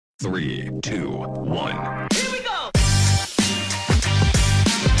Three, two, one. Here we go!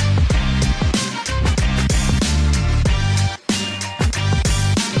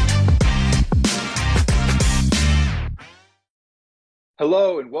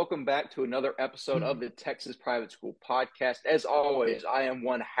 Hello and welcome back to another episode of the Texas Private School Podcast. As always, I am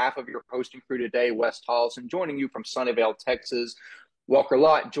one half of your hosting crew today, Wes Tollison, joining you from Sunnyvale, Texas. Walker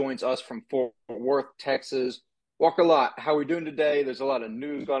Lott joins us from Fort Worth, Texas. Walker Lott, how are we doing today? There's a lot of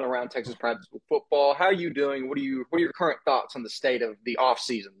news going around Texas Private School football. How are you doing? What are your current thoughts on the state of the off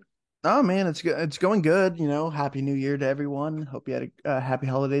season? Oh man, it's good. It's going good. Happy New Year to everyone. Hope you had a happy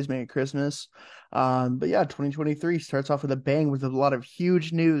holidays, Merry Christmas. But yeah, 2023 starts off with a bang with a lot of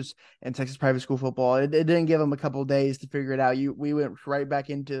huge news in Texas private school football. It didn't give them a couple of days to figure it out. We went right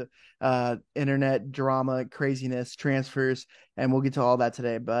back into internet drama, craziness, transfers, and we'll get to all that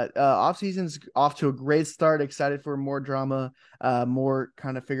today. But off season's off to a great start. Excited for more drama, more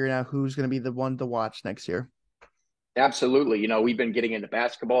kind of figuring out who's going to be the one to watch next year. Absolutely. We've been getting into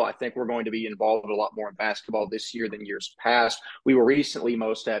basketball. I think we're going to be involved a lot more in basketball this year than years past. We were recently,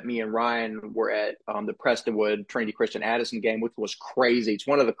 me and Ryan were at the Prestonwood Trinity Christian Addison game, which was crazy. It's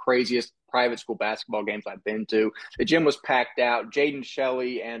one of the craziest private school basketball games I've been to. The gym was packed out. Jaden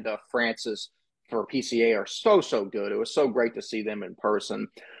Shelley and Francis for PCA are so good. It was so great to see them in person.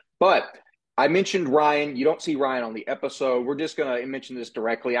 But I mentioned Ryan. You don't see Ryan on the episode. We're just going to mention this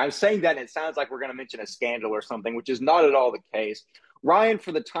directly. I'm saying that and it sounds like we're going to mention a scandal or something, which is not at all the case. Ryan,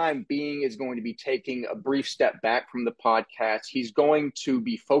 for the time being, is going to be taking a brief step back from the podcast. He's going to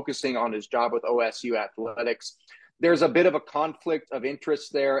be focusing on his job with OSU Athletics. There's a bit of a conflict of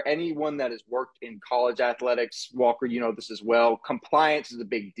interest there. Anyone that has worked in college athletics, Walker, you know this as well. Compliance is a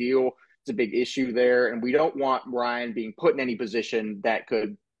big deal. It's a big issue there. And we don't want Ryan being put in any position that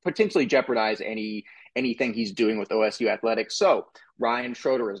could potentially jeopardize anything he's doing with OSU Athletics. So Ryan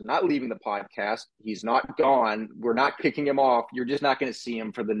Schroeder is not leaving the podcast. He's not gone. We're not kicking him off. You're just not going to see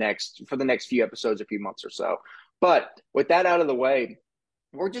him for the next few episodes, a few months or so. But with that out of the way,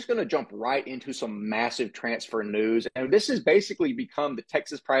 we're just going to jump right into some massive transfer news. And this has basically become the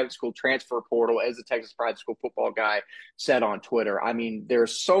Texas private school transfer portal, as the Texas private school football guy said on Twitter. I mean,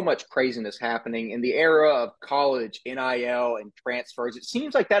 there's so much craziness happening in the era of college, NIL, and transfers. It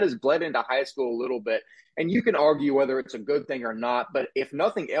seems like that has bled into high school a little bit. And you can argue whether it's a good thing or not, but if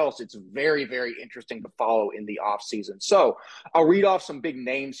nothing else, it's very, very interesting to follow in the offseason. So I'll read off some big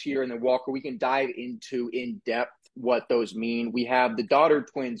names here, and then Walker, we can dive into in depth what those mean. We have the Daughter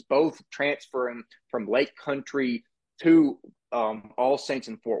twins both transferring from Lake Country to All Saints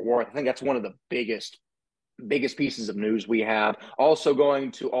in Fort Worth. I think that's one of the biggest pieces of news we have. Also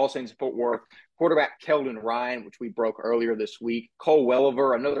going to All Saints in Fort Worth, quarterback Keldon Ryan, which we broke earlier this week. Cole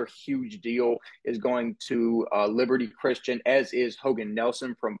Welliver, another huge deal, is going to Liberty Christian, as is Hogan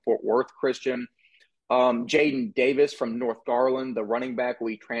Nelson from Fort Worth Christian. Jaden Davis from North Garland, the running back, will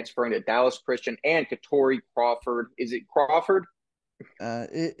be transferring to Dallas Christian, and Katori Crawford. Is it Crawford?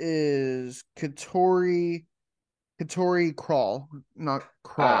 It is Katori Crawl, not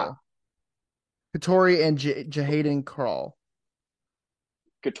Crawl. Katori and Jahaden Crawl.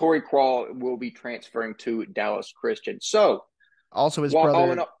 Katori Crawl will be transferring to Dallas Christian. So, also his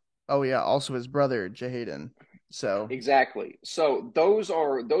brother. Also his brother Jahaden. So exactly. So those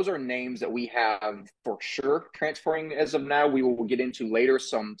are names that we have for sure transferring as of now. We will get into later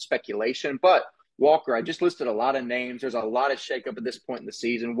some speculation, but Walker, I just listed a lot of names. There's a lot of shakeup at this point in the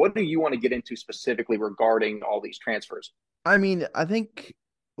season. What do you want to get into specifically regarding all these transfers? I mean, I think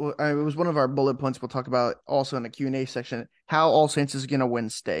it was one of our bullet points we'll talk about also in the Q&A section, how All Saints is going to win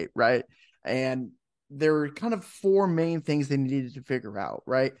state, right? And there were kind of four main things they needed to figure out,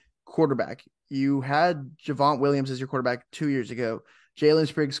 right? Quarterback. You had Javont Williams as your quarterback 2 years ago. Jalen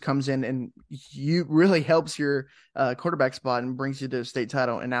Spriggs comes in and you really helps your quarterback spot and brings you to a state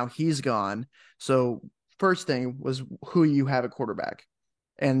title. And now he's gone. So first thing was who you have at quarterback.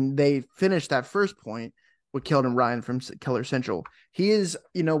 And they finished that first point with Keldon Ryan from Keller Central. He is,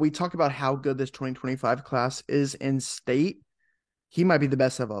 we talk about how good this 2025 class is in state. He might be the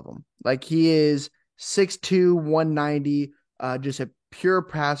best of them. Like he is 6'2", 190, just a pure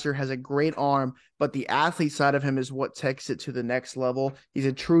passer, has a great arm, but the athlete side of him is what takes it to the next level. He's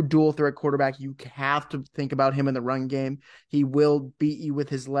a true dual threat quarterback. You have to think about him in the run game. He will beat you with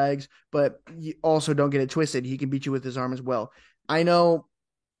his legs, but you also don't get it twisted. He can beat you with his arm as well. I know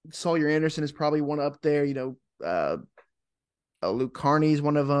Sawyer Anderson is probably one up there. Luke Carney is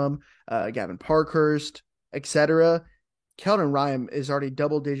one of them, Gavin Parkhurst, etc. Keldon Ryan is already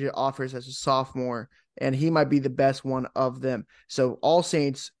double-digit offers as a sophomore, and he might be the best one of them. So All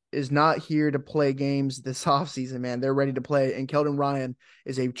Saints is not here to play games this offseason, man. They're ready to play, and Keldon Ryan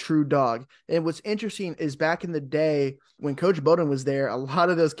is a true dog. And what's interesting is back in the day when Coach Bowden was there, a lot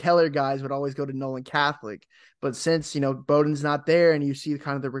of those Keller guys would always go to Nolan Catholic. But since, Bowden's not there and you see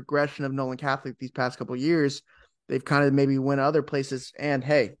kind of the regression of Nolan Catholic these past couple of years, they've kind of maybe went other places. And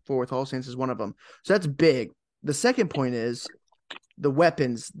hey, Fort Worth All Saints is one of them. So that's big. The second point is the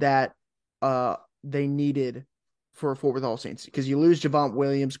weapons that they needed for Fort Worth All Saints, because you lose Javont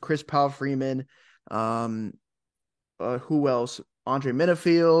Williams, Chris Powell-Freeman, who else? Andre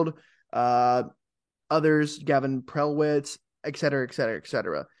Minifield, others, Gavin Prelwitz, et cetera, et cetera, et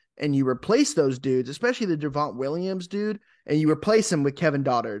cetera. And you replace those dudes, especially the Javont Williams dude, and you replace him with Kevin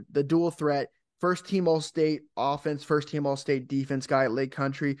Doddard, the dual threat, first team All-State offense, first team All-State defense guy at Lake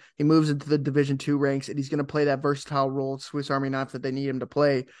Country. He moves into the Division II ranks, and he's going to play that versatile role, Swiss Army knife that they need him to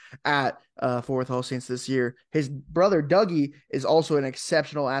play at Fort Worth All Saints this year. His brother, Dougie, is also an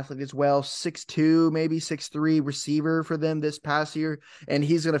exceptional athlete as well, 6'2", maybe 6'3", receiver for them this past year, and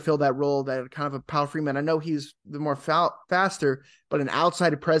he's going to fill that role, that kind of a Powell-Freeman. I know he's the more faster, but an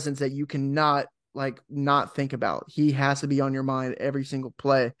outside presence that you cannot not think about. He has to be on your mind every single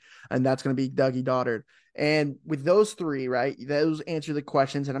play, and that's going to be Dougie Doddard. And with those three, right, those answer the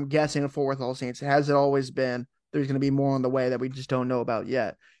questions, and I'm guessing at Fort Worth All Saints, has it always been, there's going to be more on the way that we just don't know about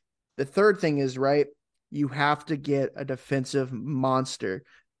yet. The third thing is, right, you have to get a defensive monster.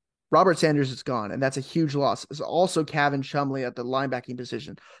 Robert Sanders is gone, and that's a huge loss. It's also Kevin Shumley at the linebacking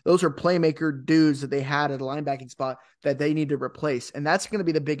position. Those are playmaker dudes that they had at the linebacking spot that they need to replace, and that's going to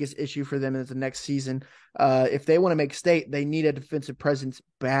be the biggest issue for them in the next season. If they want to make state, they need a defensive presence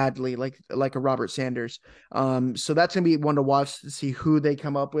badly, like a Robert Sanders. So that's going to be one to watch to see who they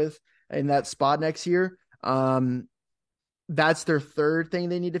come up with in that spot next year. That's their third thing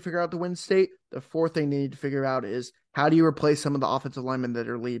they need to figure out to win state. The fourth thing they need to figure out is, how do you replace some of the offensive linemen that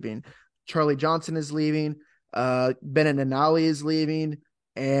are leaving? Charlie Johnson is leaving. Bennett Nanali is leaving.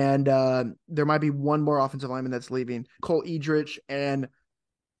 And there might be one more offensive lineman that's leaving. Cole Edrich, and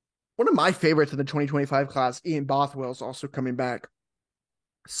one of my favorites in the 2025 class, Ian Bothwell, is also coming back.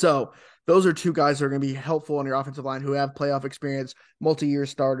 So those are two guys that are going to be helpful on your offensive line who have playoff experience, multi-year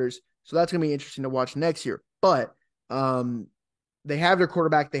starters. So that's going to be interesting to watch next year. But they have their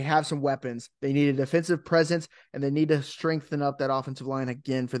quarterback. They have some weapons. They need a defensive presence, and they need to strengthen up that offensive line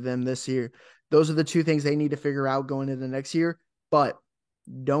again for them this year. Those are the two things they need to figure out going into the next year. But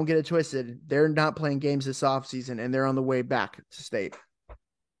don't get it twisted. They're not playing games this offseason, and they're on the way back to state.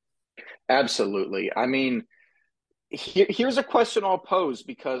 Absolutely. I mean, here's a question I'll pose,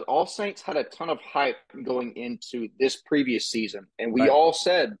 because All Saints had a ton of hype going into this previous season, and we all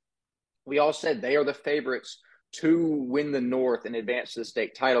said they are the favorites to win the North and advance to the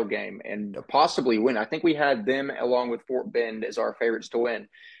state title game and possibly win. I think we had them along with Fort Bend as our favorites to win.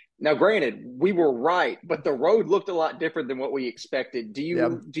 Now, granted, we were right, but the road looked a lot different than what we expected. Do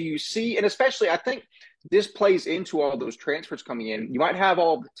you see, and especially I think this plays into all those transfers coming in. You might have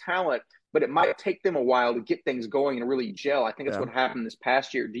all the talent, but it might take them a while to get things going and really gel. I think that's what happened this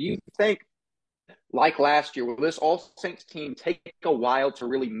past year. Do you think, like last year, will this All Saints team take a while to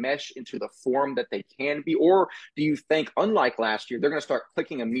really mesh into the form that they can be? Or do you think, unlike last year, they're going to start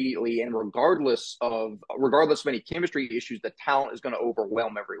clicking immediately, and regardless of any chemistry issues, the talent is going to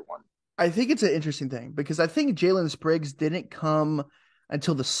overwhelm everyone? I think it's an interesting thing, because I think Jalen Spriggs didn't come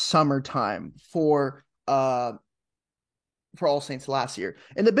until the summertime for All Saints last year.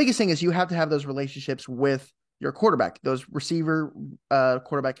 And the biggest thing is you have to have those relationships with your quarterback. Those receiver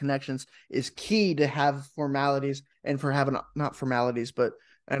quarterback connections is key to have formalities, and for having, not formalities, but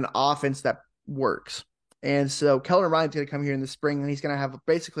an offense that works. And so Keldon Ryan's going to come here in the spring, and he's going to have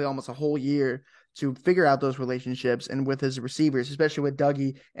basically almost a whole year to figure out those relationships. And with his receivers, especially with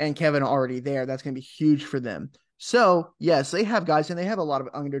Dougie and Kevin already there, that's going to be huge for them. So, yes, they have guys, and they have a lot of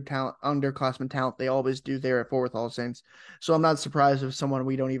underclassmen talent. They always do there at Fort Worth All Saints. So I'm not surprised if someone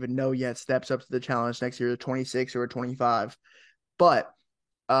we don't even know yet steps up to the challenge next year, 26 or 25. But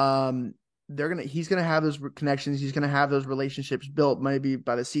he's gonna have those connections. He's gonna have those relationships built maybe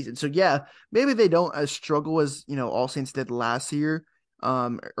by the season. So yeah, maybe they don't as struggle as All Saints did last year,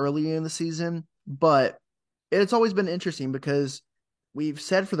 early in the season. But it's always been interesting, because we've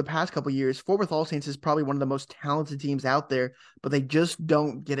said for the past couple of years, Fort Worth All Saints is probably one of the most talented teams out there, but they just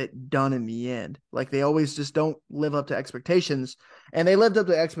don't get it done in the end. Like, they always just don't live up to expectations. And they lived up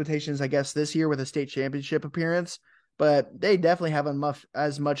to expectations, I guess, this year with a state championship appearance, but they definitely have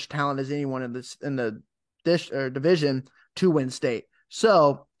as much talent as anyone in the division to win state.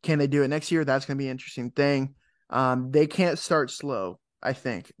 So can they do it next year? That's going to be an interesting thing. They can't start slow. I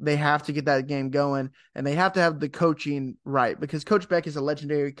think they have to get that game going, and they have to have the coaching right because Coach Beck is a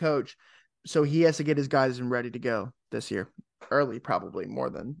legendary coach, so he has to get his guys in ready to go this year, early probably more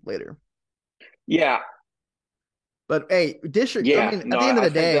than later. Yeah, But hey, district. I yeah. mean, No, at the end of I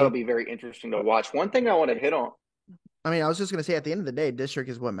the think that'll day, be very interesting to watch. One thing I want to hit on. I was just gonna say at the end of the day, district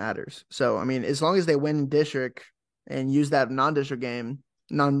is what matters. So I mean, as long as they win district and use that non-district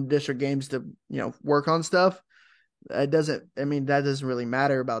games to work on stuff, it doesn't. I mean, that doesn't really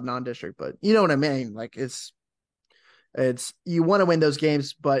matter about non-district, but you know what I mean. Like it's you want to win those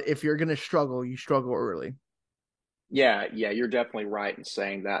games, but if you're gonna struggle, you struggle early. Yeah, yeah, you're definitely right in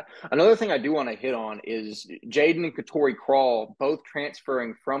saying that. Another thing I do want to hit on is Jaden and Katori Crawl both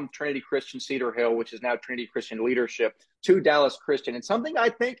transferring from Trinity Christian Cedar Hill, which is now Trinity Christian Leadership, to Dallas Christian. And something I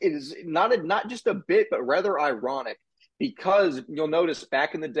think is not just a bit, but rather ironic, because you'll notice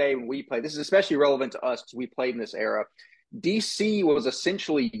back in the day when we played, this is especially relevant to us because we played in this era. DC was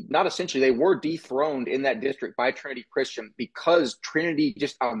not essentially, they were dethroned in that district by Trinity Christian because Trinity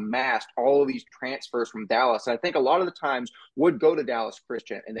just amassed all of these transfers from Dallas. And I think a lot of the times would go to Dallas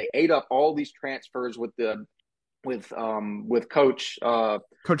Christian, and they ate up all these transfers with Coach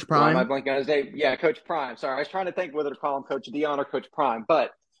Coach why am I Prime. blanking on his name? Yeah, Coach Prime. Sorry, I was trying to think whether to call him Coach Dion or Coach Prime,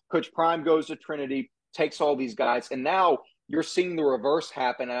 but Coach Prime goes to Trinity, takes all these guys, and now you're seeing the reverse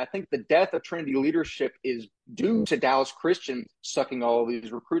happen. And I think the death of Trinity leadership is due to Dallas Christian sucking all of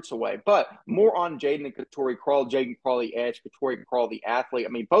these recruits away. But more on Jaden and Katori Crawl, Jaden Crawl the edge, Katori Crawl the athlete. I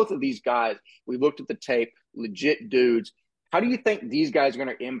mean, both of these guys, we looked at the tape, legit dudes. How do you think these guys are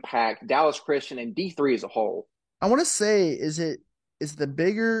going to impact Dallas Christian and D3 as a whole? I want to say, is the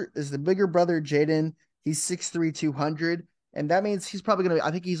bigger brother Jaden? He's 6'3", 200, and that means he's probably gonna.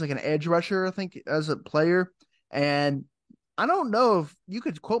 I think he's like an edge rusher. I think as a player, and I don't know if you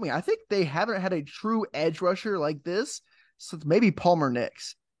could quote me. I think they haven't had a true edge rusher like this since maybe Palmer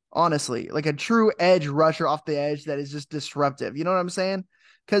Nix. Honestly, like a true edge rusher off the edge that is just disruptive. You know what I'm saying?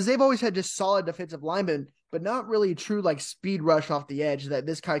 Because they've always had just solid defensive linemen, but not really true like speed rush off the edge that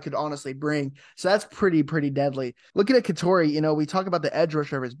this guy could honestly bring. So that's pretty deadly. Looking at Katori, we talk about the edge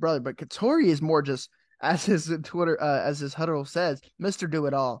rusher of his brother, but Katori is more just as his as his huddle says, Mr. Do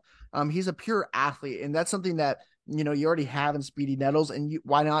It All. He's a pure athlete, and that's something that you already have in Speedy Nettles, and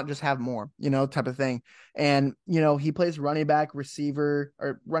why not just have more, type of thing. And he plays running back, receiver,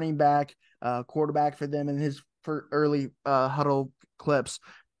 or running back, quarterback for them in his for early huddle clips,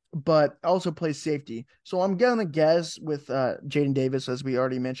 but also plays safety. So I'm gonna guess with Jaden Davis, as we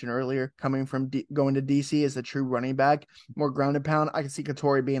already mentioned earlier, coming from going to DC as a true running back, more ground and pound. I can see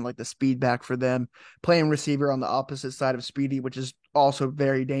Katori being like the speed back for them, playing receiver on the opposite side of Speedy, which is also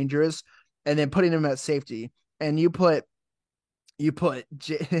very dangerous, and then putting him at safety. And you put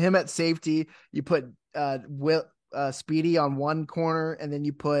him at safety. You put Speedy on one corner, and then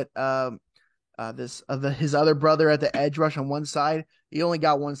you put his other brother at the edge rush on one side. He only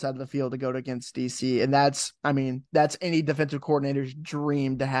got one side of the field to go against DC, and that's any defensive coordinator's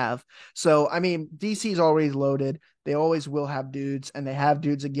dream to have. So DC is always loaded. They always will have dudes, and they have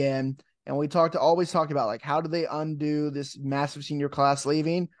dudes again. And we always talked about like how do they undo this massive senior class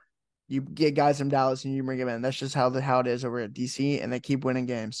leaving? You get guys from Dallas and you bring them in. That's just how it is over at DC, and they keep winning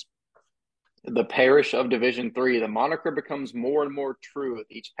games. The parish of Division III, the moniker becomes more and more true with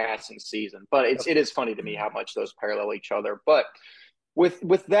each passing season. But it is funny to me how much those parallel each other. But with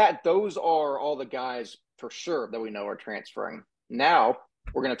that, those are all the guys for sure that we know are transferring. Now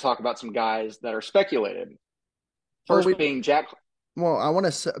we're going to talk about some guys that are speculated. First being Jack. Well, I want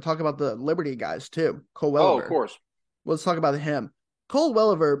to talk about the Liberty guys too. Cole Welliver. Oh, of course. Let's talk about him. Cole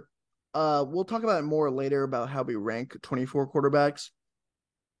Welliver. We'll talk about it more later about how we rank 24 quarterbacks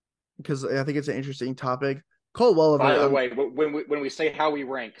because I think it's an interesting topic. Cole Welliver. By the way, when we say how we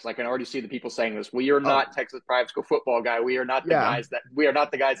rank, because I can already see the people saying this, we are not Texas private school football guy. We are not the guys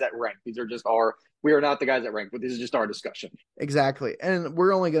that rank. These are just we are not the guys that rank, but this is just our discussion. Exactly, and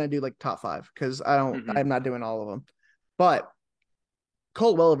we're only going to do like top 5 because I'm not doing all of them. But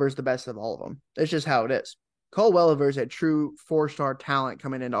Cole Welliver is the best of all of them. It's just how it is. Cole Welliver is a true 4-star talent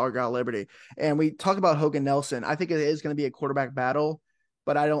coming into Argyle Liberty. And we talk about Hogan Nelson. I think it is going to be a quarterback battle,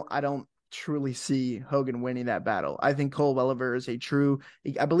 but I don't truly see Hogan winning that battle. I think Cole Welliver is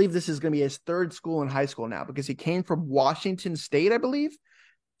I believe this is going to be his 3rd school in high school now because he came from Washington State, I believe.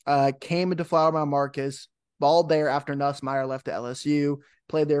 Came into Flower Mound Marcus, balled there after Nussmeier left to LSU,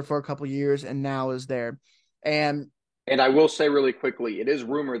 played there for a couple years, and now is there. And I will say really quickly, it is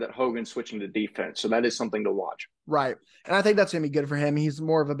rumored that Hogan's switching to defense, so that is something to watch. Right. And I think that's going to be good for him. He's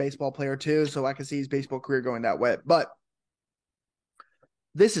more of a baseball player too, so I can see his baseball career going that way. But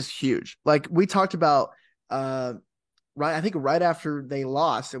this is huge. Like we talked about right. I think right after they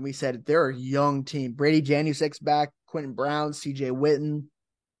lost, and we said they're a young team. Brady Janusek's back, Quentin Brown, C.J. Witten,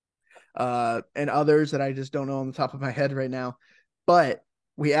 and others that I just don't know on the top of my head right now. But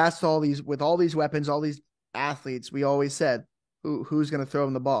we asked with all these weapons, all these athletes, we always said, who's going to throw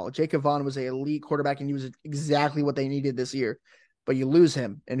him the ball? Jacob Vaughn was an elite quarterback, and he was exactly what they needed this year. But you lose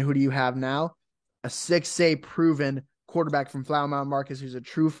him, and who do you have now? A 6A proven quarterback from Flower Mound Marcus, who's a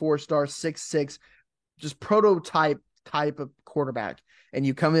true 4-star, 6'6", just prototype type of quarterback. And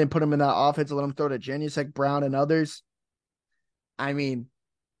you come in and put him in that offense and let him throw to Janusek, Brown, and others. I mean,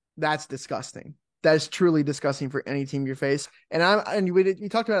 that's disgusting. That is truly disgusting for any team you face. And we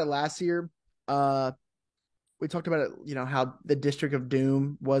talked about it last year. We talked about it, how the District of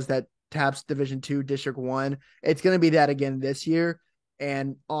Doom was that TAPS Division II, District 1. It's going to be that again this year.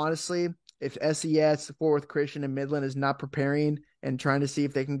 And honestly, if SES, Fort Worth Christian, and Midland is not preparing and trying to see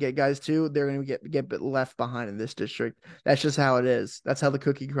if they can get guys too, they're going to get left behind in this district. That's just how it is. That's how the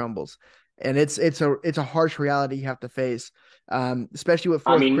cookie crumbles. And it's a harsh reality you have to face, especially with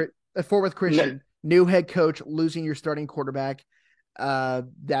Fort Worth Christian, new head coach, losing your starting quarterback.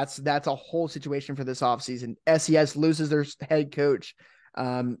 That's a whole situation for this offseason. SES loses their head coach.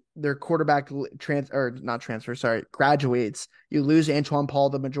 Their quarterback graduates. You lose Antoine Paul,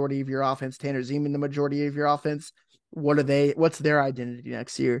 the majority of your offense, Tanner Zeman, the majority of your offense. What's their identity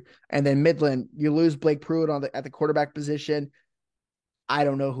next year? And then Midland, you lose Blake Pruitt at the quarterback position. I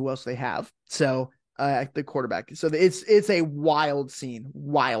don't know who else they have. So the quarterback. So it's a wild scene.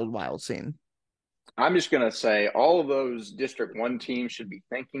 Wild scene. I'm just going to say all of those District 1 teams should be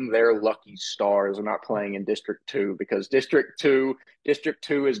thanking their lucky stars and not playing in District 2, because District 2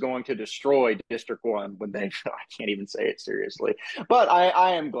 is going to destroy District 1 when I can't even say it seriously. But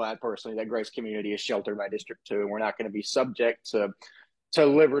I am glad personally that Grace Community is sheltered by District 2, and we're not going to be subject to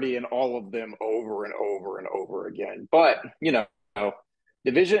Liberty and all of them over and over and over again. But,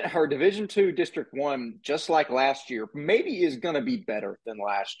 Division II, District 1, just like last year, maybe is going to be better than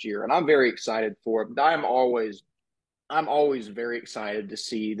last year, and I'm very excited for it. I'm always very excited to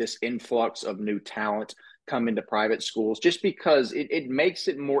see this influx of new talent come into private schools, just because it makes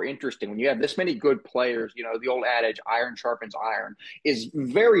it more interesting when you have this many good players. The old adage, iron sharpens iron, is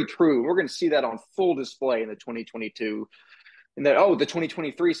very true. We're going to see that on full display in the 2022 and the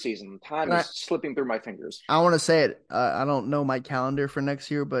 2023 season. Time is slipping through my fingers. I want to say it. I don't know my calendar for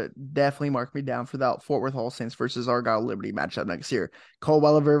next year, but definitely mark me down for that Fort Worth All Saints versus Argyle Liberty matchup next year. Cole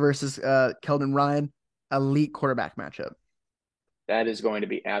Welliver versus Keldon Ryan, elite quarterback matchup. That is going to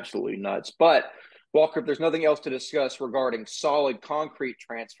be absolutely nuts. But Walker, if there's nothing else to discuss regarding solid concrete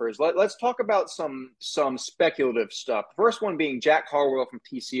transfers, let's talk about some speculative stuff. The first one being Jack Harwell from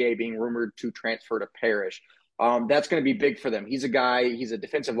TCA being rumored to transfer to Parrish. That's going to be big for them. He's a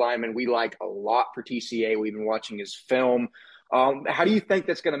defensive lineman we like a lot for TCA. We've been watching his film. How do you think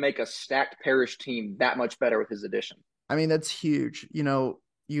that's going to make a stacked Parrish team that much better with his addition? I mean, that's huge. You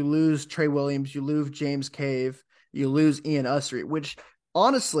lose Trey Williams, you lose James Cave, you lose Ian Ussery, which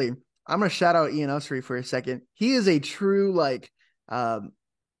honestly, I'm going to shout out Ian Ussery for a second. He is a true,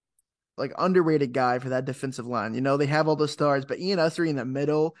 underrated guy for that defensive line. They have all the stars, but Ian Ussery in the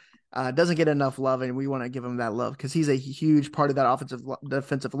middle doesn't get enough love, and we want to give him that love because he's a huge part of that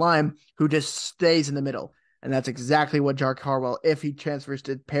defensive line who just stays in the middle. And that's exactly what Jack Harwell, if he transfers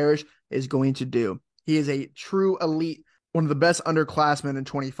to Parrish, is going to do. He is a true elite, one of the best underclassmen in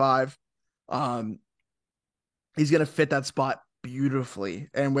 25. He's going to fit that spot beautifully.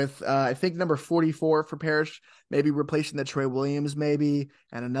 And with, I think, number 44 for Parrish, maybe replacing the Trey Williams, maybe,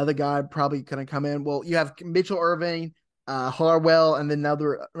 and another guy probably going to come in. Well, you have Mitchell Irving, Harwell, and then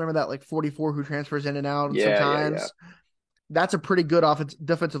another, remember that 44 who transfers in and out sometimes. Yeah. That's a pretty good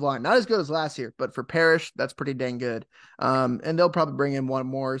defensive line. Not as good as last year, but for Parrish, that's pretty dang good. And they'll probably bring in one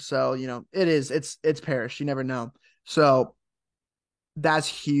more. So, it's Parrish. You never know. So that's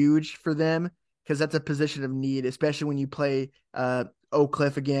huge for them because that's a position of need, especially when you play Oak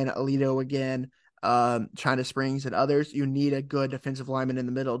Cliff again, Alito again, China Springs and others. You need a good defensive lineman in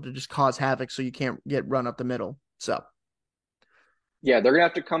the middle to just cause havoc so you can't get run up the middle. So. Yeah, they're going to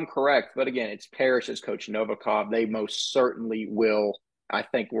have to come correct. But again, it's Parrish's coach Novikov. They most certainly will. I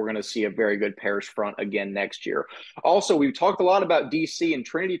think we're going to see a very good Parrish front again next year. Also, we've talked a lot about DC and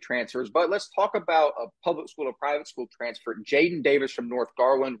Trinity transfers, but let's talk about a public school to private school transfer. Jaden Davis from North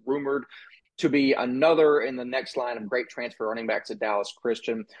Garland, rumored to be another in the next line of great transfer running backs at Dallas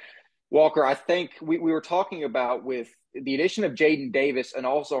Christian. Walker, I think we were talking about with the addition of Jaden Davis and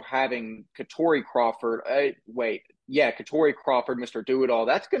also having Katori Crawford. Katori Crawford, Mr. Do-It-All.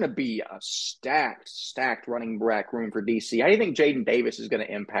 That's going to be a stacked running back room for DC. How do you think Jaden Davis is going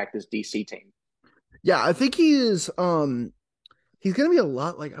to impact this DC team? Yeah, I think he is. He's gonna be a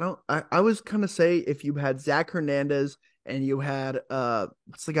lot like I was gonna say if you had Zach Hernandez and you had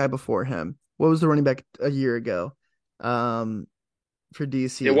what's the guy before him? What was the running back a year ago? Um, for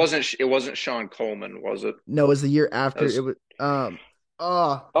DC. It wasn't Sean Coleman, was it? No, it was the year That after. It was was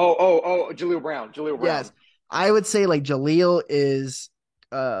oh Jaleel Brown. Jaleel yes. Brown. I would say like Jaleel is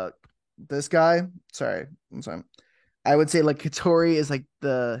this guy. Sorry, I'm sorry. I would say like Katori is like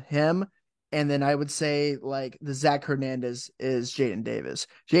the him, and then I would say like the Zach Hernandez is Jaden Davis.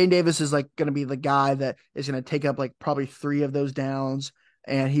 Jaden Davis is like gonna be the guy that is gonna take up like probably three of those downs,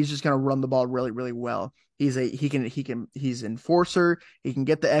 and he's just gonna run the ball really, really well. He's enforcer, he can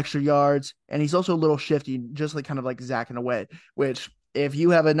get the extra yards, and he's also a little shifty, just like kind of like Zach in a way, which if you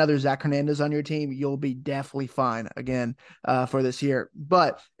have another Zach Hernandez on your team, you'll be definitely fine again for this year.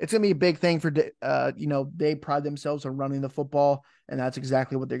 But it's going to be a big thing for, they pride themselves on running the football, and that's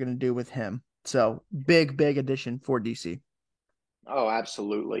exactly what they're going to do with him. So big, big addition for DC. Oh,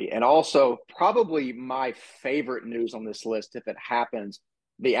 absolutely. And also, probably my favorite news on this list, if it happens,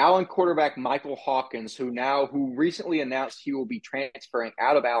 the Allen quarterback Michael Hawkins, who recently announced he will be transferring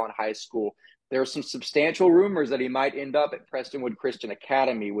out of Allen High School. There are some substantial rumors that he might end up at Prestonwood Christian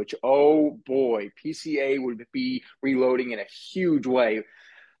Academy, which, oh boy, PCA would be reloading in a huge way.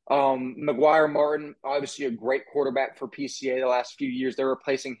 McGuire Martin, obviously a great quarterback for PCA the last few years. They're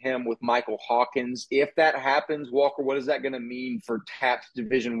replacing him with Michael Hawkins. If that happens, Walker, what is that going to mean for TAPS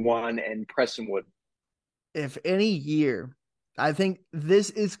Division One and Prestonwood? If any year, I think this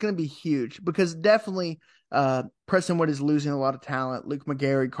is going to be huge because definitely Prestonwood is losing a lot of talent. Luke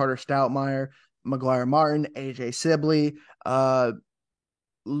McGarry, Carter Stoutmeyer, McGuire Martin, AJ Sibley,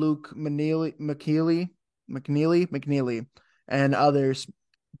 Luke McNeely, and others.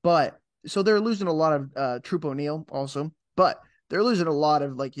 But so they're losing a lot of Troop O'Neill also, but they're losing a lot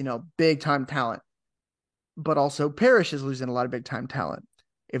of big time talent. But also Parrish is losing a lot of big time talent.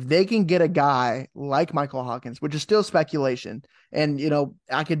 If they can get a guy like Michael Hawkins, which is still speculation, and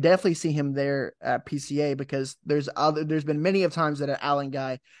I could definitely see him there at PCA because there's been many of times that an Allen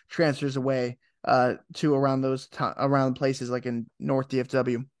guy transfers away to around places like in North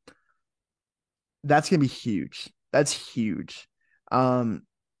DFW. That's gonna be huge. That's huge. Um,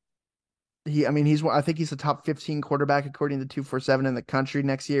 I think he's a top 15 quarterback according to 247 in the country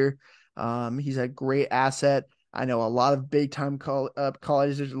next year. He's a great asset. I know a lot of big time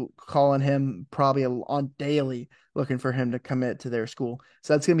colleges are calling him probably on daily, looking for him to commit to their school.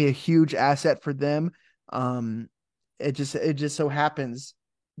 So that's going to be a huge asset for them. It just so happens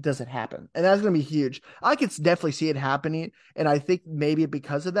doesn't happen, and that's going to be huge. I could definitely see it happening, and I think maybe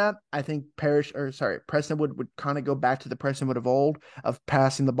because of that, I think Prestonwood would kind of go back to the Prestonwood of old of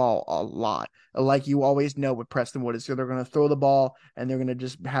passing the ball a lot, like you always know with Prestonwood is so they're going to throw the ball and they're going to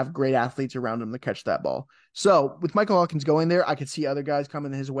just have great athletes around them to catch that ball. So with Michael Hawkins going there, I could see other guys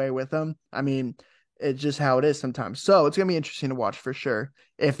coming his way with him. I mean, it's just how it is sometimes. So it's going to be interesting to watch for sure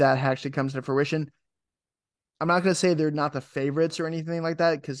if that actually comes to fruition. I'm not going to say they're not the favorites or anything like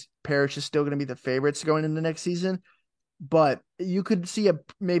that because Parrish is still going to be the favorites going into next season. But you could see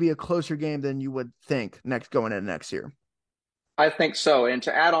maybe a closer game than you would think going into next year. I think so. And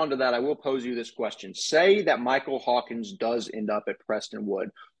to add on to that, I will pose you this question. Say that Michael Hawkins does end up at Prestonwood.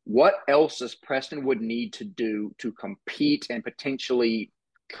 What else does Prestonwood need to do to compete and potentially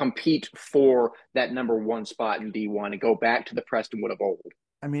compete for that number one spot in D1 and go back to the Prestonwood of old?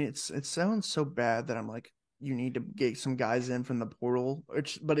 I mean, it sounds so bad that I'm like, you need to get some guys in from the portal,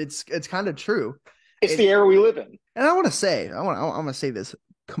 but it's kind of true. It's the era we live in. And I want to say this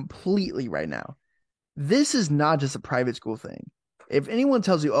completely right now. This is not just a private school thing. If anyone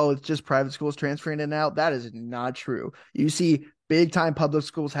tells you, oh, it's just private schools transferring in and out, that is not true. You see big time public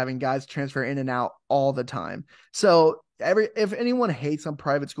schools having guys transfer in and out all the time. So if anyone hates on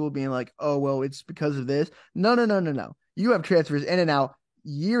private school being like, oh, well, it's because of this. No. You have transfers in and out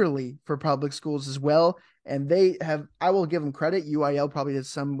yearly for public schools as well. And I will give them credit. UIL probably did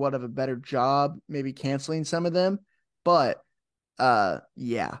somewhat of a better job, maybe canceling some of them, but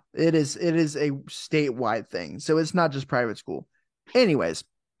yeah, it is a statewide thing. So it's not just private school. Anyways,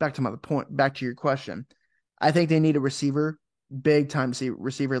 back to your question. I think they need a receiver, big time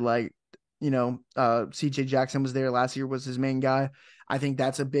receiver like, CJ Jackson was there last year, was his main guy. I think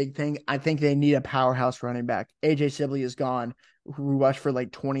that's a big thing. I think they need a powerhouse running back. AJ Sibley is gone, who rushed for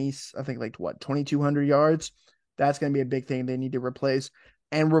like 2,200 yards. That's going to be a big thing they need to replace.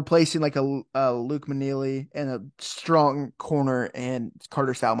 And replacing like a Luke McNeely and a strong corner and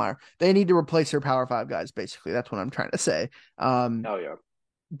Carter Stoutmeyer. They need to replace their Power 5 guys, basically. That's what I'm trying to say. Oh, yeah.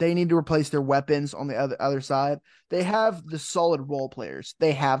 They need to replace their weapons on the other side. They have the solid role players.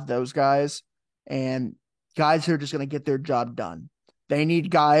 They have those guys. and guys who are just going to get their job done. They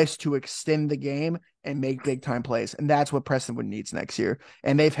need guys to extend the game and make big time plays. And that's what Prestonwood needs next year.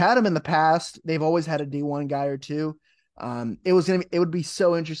 And they've had them in the past. They've always had a D1 guy or two. It would be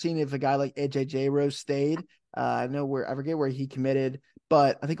so interesting if a guy like AJ Rose stayed. I forget where he committed,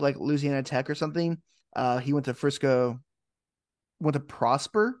 but I think like Louisiana Tech or something. He went to Frisco, went to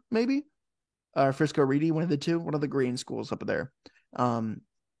Prosper, maybe, or Frisco Reedy, one of the two, one of the green schools up there.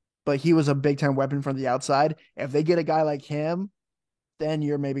 But he was a big time weapon from the outside. If they get a guy like him, then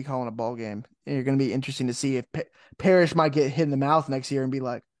you're maybe calling a ball game. And you're going to be interesting to see if Parrish might get hit in the mouth next year and be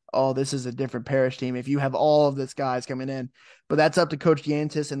like, oh, this is a different Parrish team if you have all of this guys coming in. But that's up to Coach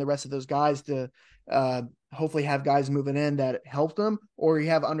Giantis and the rest of those guys to hopefully have guys moving in that help them, or you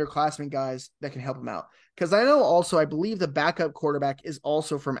have underclassmen guys that can help them out. Because I know also, I believe the backup quarterback is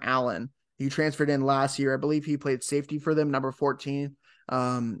also from Allen. He transferred in last year. I believe he played safety for them, number 14.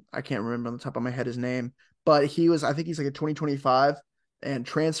 I can't remember on the top of my head his name, but I think he's like a 2025 and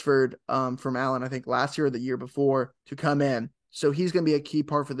transferred from Allen, I think last year or the year before, to come in. So he's going to be a key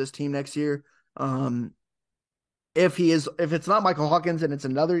part for this team next year. If it's not Michael Hawkins and it's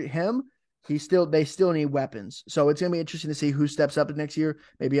another him, they still need weapons. So it's going to be interesting to see who steps up next year.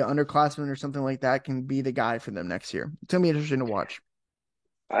 Maybe an underclassman or something like that can be the guy for them next year. It's going to be interesting to watch.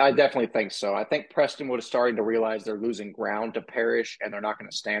 I definitely think so. I think Prestonwood is starting to realize they're losing ground to Parrish, and they're not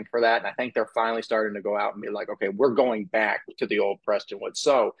going to stand for that. And I think they're finally starting to go out and be like, okay, we're going back to the old Prestonwood.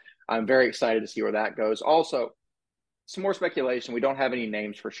 So I'm very excited to see where that goes. Also, some more speculation. We don't have any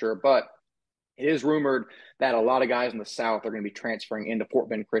names for sure, but it is rumored that a lot of guys in the South are going to be transferring into Fort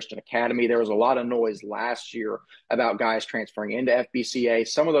Bend Christian Academy. There was a lot of noise last year about guys transferring into FBCA.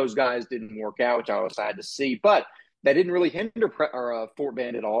 Some of those guys didn't work out, which I was sad to see, but that didn't really hinder Fort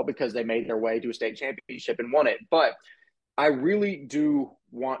Bend at all because they made their way to a state championship and won it. But I really do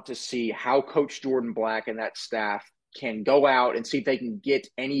want to see how Coach Jordan Black and that staff can go out and see if they can get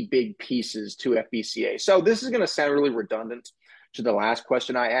any big pieces to FBCA. So this is going to sound really redundant to the last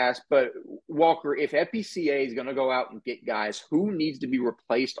question I asked, but Walker, if FBCA is going to go out and get guys, who needs to be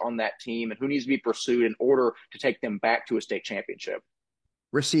replaced on that team and who needs to be pursued in order to take them back to a state championship?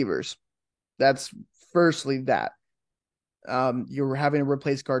 Receivers. That's firstly that. You're having to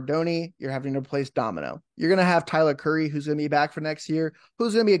replace Gardoni. You're having to replace Domino. You're going to have Tyler Curry, who's going to be back for next year,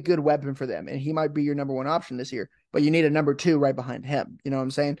 who's going to be a good weapon for them. And he might be your number one option this year, but you need a number two right behind him. You know what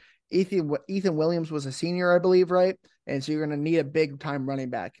I'm saying? Ethan Williams was a senior, I believe, right? And so you're going to need a big time running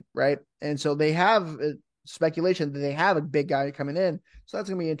back, right? And so they have speculation that they have a big guy coming in. So that's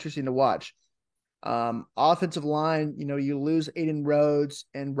going to be interesting to watch. Offensive line, you lose Aiden Rhodes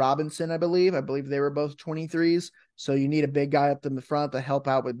and Robinson, I believe. I believe they were both 23s. So you need a big guy up in the front to help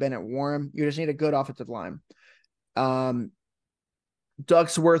out with Bennett Warren. You just need a good offensive line. Ducksworth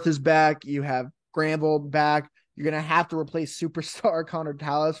is back. You have Granville back. You're going to have to replace superstar Connor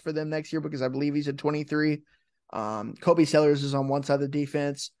Tallis for them next year because I believe he's at 23. Kobe Sellers is on one side of the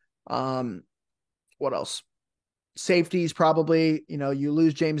defense. What else? Safeties probably. You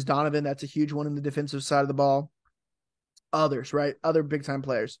lose James Donovan. That's a huge one in the defensive side of the ball. Others, right? Other big-time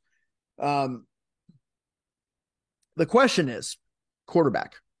players. The question is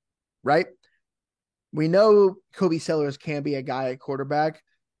quarterback, right? We know Kobe Sellers can be a guy at quarterback,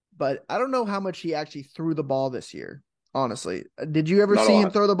 but I don't know how much he actually threw the ball this year, honestly. Did you ever see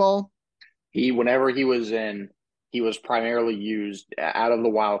him throw the ball? Whenever he was in, he was primarily used out of the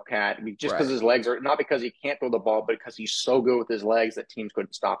Wildcat just because his legs are, not because he can't throw the ball, but because he's so good with his legs that teams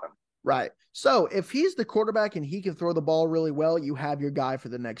couldn't stop him. Right. So if he's the quarterback and he can throw the ball really well, you have your guy for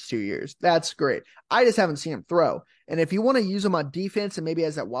the next 2 years. That's great. I just haven't seen him throw. And if you want to use him on defense and maybe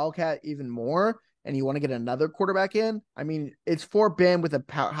as that Wildcat even more, and you want to get another quarterback in, I mean, it's Fort Bend with a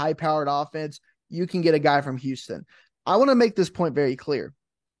high-powered offense. You can get a guy from Houston. I want to make this point very clear.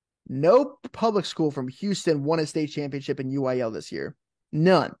 No public school from Houston won a state championship in UIL this year.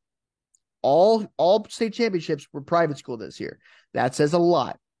 None. All state championships were private school this year. That says a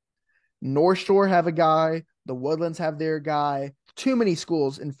lot. North Shore have a guy. The Woodlands have their guy. Too many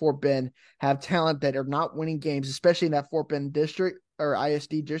schools in Fort Bend have talent that are not winning games, especially in that Fort Bend district or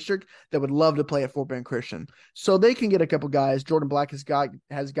ISD district that would love to play at Fort Bend Christian. So they can get a couple guys. Jordan Black has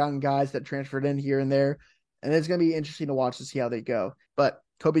gotten guys that transferred in here and there. And it's going to be interesting to watch to see how they go. But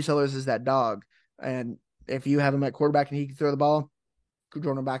Kobe Sellers is that dog. And if you have him at quarterback and he can throw the ball,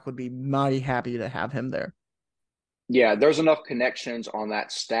 Jordan Black would be mighty happy to have him there. Yeah, there's enough connections on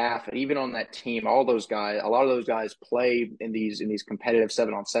that staff and even on that team. All those guys, a lot of those guys play in these competitive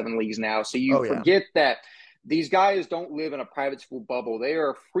 7-on-7 leagues now. So you forget that these guys don't live in a private school bubble. They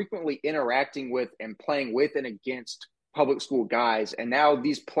are frequently interacting with and playing with and against public school guys. And now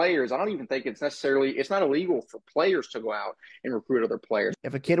these players, I don't even think it's not illegal for players to go out and recruit other players.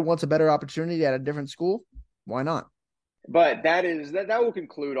 If a kid wants a better opportunity at a different school, why not? But that will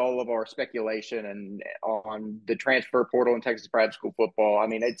conclude all of our speculation and on the transfer portal in Texas private school football. I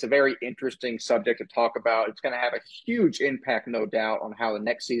mean, it's a very interesting subject to talk about. It's going to have a huge impact, no doubt, on how the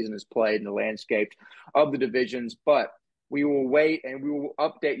next season is played and the landscape of the divisions. But we will wait and we will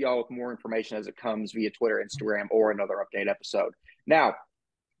update y'all with more information as it comes via Twitter, Instagram, or another update episode. Now,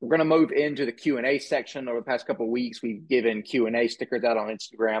 we're going to move into the Q&A section. Over the past couple of weeks, we've given Q&A stickers out on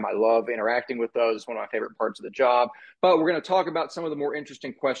Instagram. I love interacting with those. It's one of my favorite parts of the job. But we're going to talk about some of the more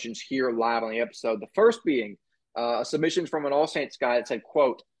interesting questions here live on the episode. The first being a submission from an All Saints guy that said,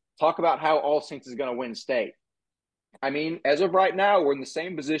 quote, talk about how All Saints is going to win state. I mean, as of right now, we're in the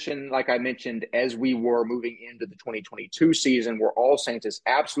same position, like I mentioned, as we were moving into the 2022 season, where All Saints is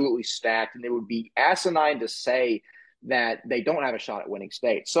absolutely stacked, and it would be asinine to say that they don't have a shot at winning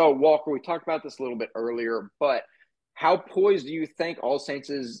state. So, Walker, we talked about this a little bit earlier, but how poised do you think All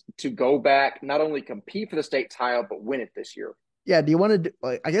Saints is to go back, not only compete for the state title, but win it this year? Yeah, do you want to do,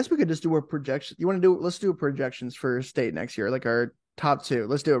 like, I guess we could just do a projection. Let's do projections for state next year, like our top two.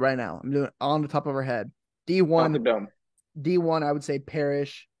 Let's do it right now. I'm doing it on the top of our head. D1, I would say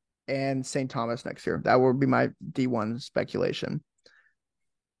Parrish and St. Thomas next year. That would be my D1 speculation.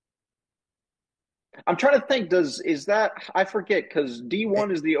 I'm trying to think. I forget, because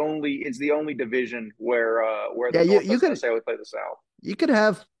D1 is the only division where the North doesn't necessarily play the South. You could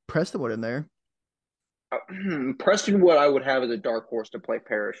have Prestonwood in there. Prestonwood, I would have as a dark horse to play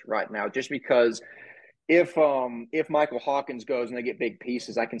Parrish right now, just because if Michael Hawkins goes and they get big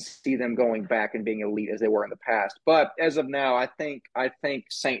pieces, I can see them going back and being elite as they were in the past. But as of now, I think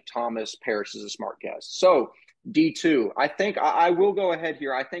St. Thomas Parrish is a smart guess. So D2, I think I will go ahead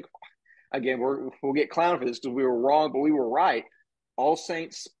here. I think, again, we'll get clowned for this because we were wrong, but we were right. All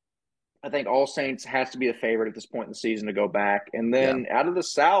Saints. I think All Saints has to be the favorite at this point in the season to go back. And then out of the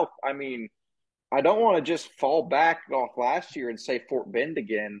South, I mean, I don't want to just fall back off last year and say Fort Bend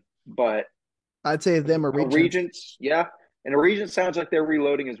again, but I'd say them or Regents. Yeah. And a Regent sounds like they're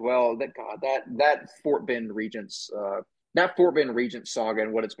reloading as well. That Fort Bend Regents saga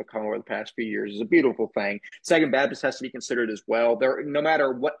and what it's become over the past few years is a beautiful thing. Second Baptist has to be considered as well. No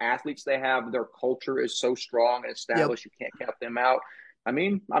matter what athletes they have, their culture is so strong and established. You can't count them out. I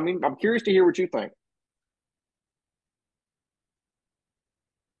mean, I'm curious to hear what you think.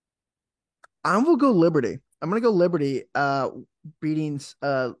 I'm gonna go Liberty. I'm gonna go Liberty. Beating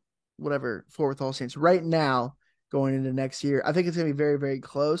Fort Worth All Saints right now going into next year. I think it's gonna be very, very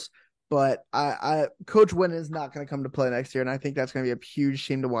close. But Coach Wynn is not going to come to play next year, and I think that's going to be a huge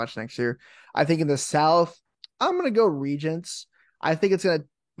team to watch next year. I think in the South, I'm going to go Regents. I think it's going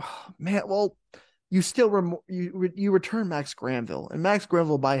to, you still you return Max Granville, and Max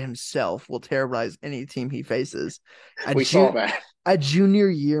Granville by himself will terrorize any team he faces. We saw that. A junior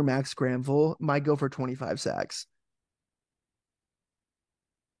year Max Granville might go for 25 sacks.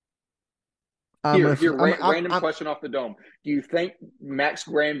 Random question off the dome. Do you think Max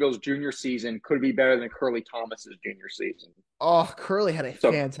Granville's junior season could be better than Curly Thomas's junior season? Oh, Curly had a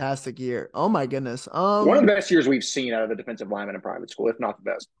fantastic year. Oh my goodness. One of the best years we've seen out of the defensive lineman in private school, if not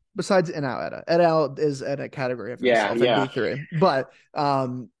the best. Besides Enau Etta. Enau is at a category of himself in D3. But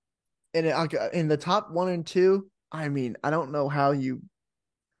in the top 1 and 2, I mean, I don't know how you.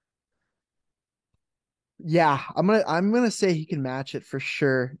 Yeah, I'm gonna say he can match it for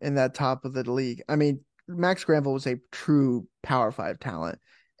sure in that top of the league. I mean, Max Granville was a true Power 5 talent,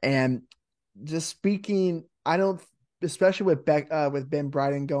 and just speaking, especially with Ben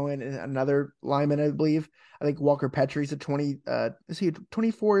Bryden going and another lineman, I believe. I think Walker Petrie's a 20. Is he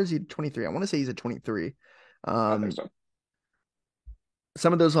 24? Is he 23? I want to say he's a 23. I think so.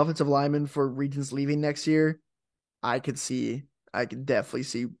 Some of those offensive linemen for Regents leaving next year, I could definitely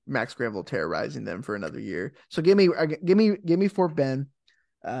see Max Granville terrorizing them for another year. So give me Fort Bend.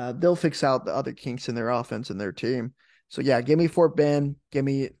 They'll fix out the other kinks in their offense and their team. So yeah, give me Fort Bend, give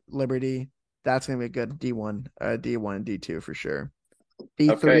me Liberty. That's gonna be a good D1 and D2 for sure.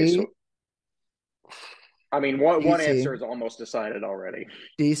 D3. Okay, so, I mean, one answer is almost decided already.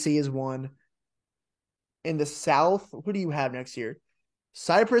 DC is 1. In the South, who do you have next year?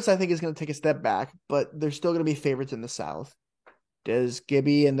 Cypress, I think, is going to take a step back, but they're still going to be favorites in the South. Does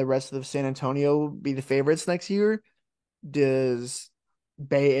Gibby and the rest of San Antonio be the favorites next year? Does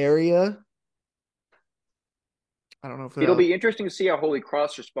Bay Area? I don't know if it'll be interesting to see how Holy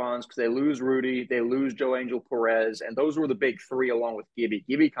Cross responds, because they lose Rudy, they lose Joe Angel Perez, and those were the big 3 along with Gibby.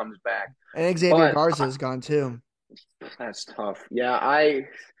 Gibby comes back, and Xavier Garza is gone too. That's tough. Yeah, I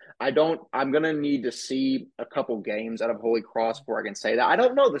I'm going to need to see a couple games out of Holy Cross before I can say that. I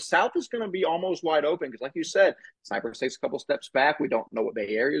don't know. The South is going to be almost wide open because, like you said, Cypress takes a couple steps back. We don't know what Bay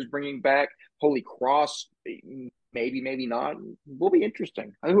Area is bringing back. Holy Cross, maybe, maybe not. Will be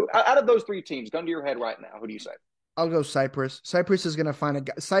interesting. Out of those three teams, gun to your head right now, who do you say? I'll go Cypress. Cypress is going to find a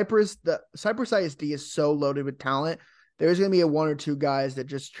guy. The Cypress ISD is so loaded with talent. There's going to be a one or two guys that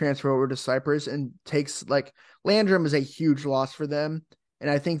just transfer over to Cypress and takes like Landrum is a huge loss for them. And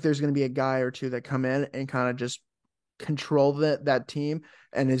I think there's going to be a guy or two that come in and kind of just control that team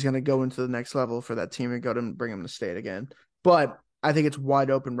and is going to go into the next level for that team and go to bring them to state again. But I think it's wide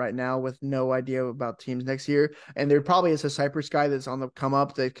open right now with no idea about teams next year. And there probably is a Cypress guy that's on the come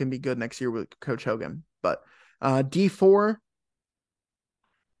up that can be good next year with Coach Hogan. But D4.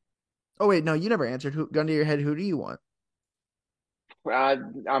 Oh, wait, no, you never answered. Gun to your head, who do you want?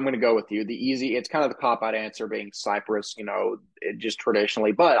 I'm going to go with you. It's kind of the cop-out answer being Cypress, just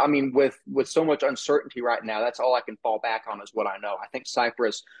traditionally. But I mean, with so much uncertainty right now, that's all I can fall back on is what I know. I think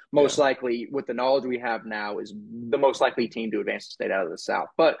Cypress, most likely, with the knowledge we have now, is the most likely team to advance the state out of the South.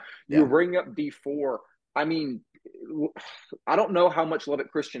 But you bring up D4. I mean, I don't know how much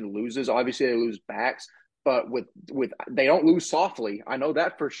Lubbock Christian loses. Obviously, they lose backs. But with they don't lose softly. I know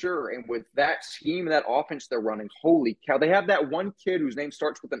that for sure. And with that scheme, that offense they're running, holy cow! They have that one kid whose name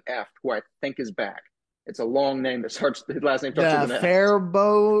starts with an F, who I think is back. It's a long name that starts. His last name starts with an F.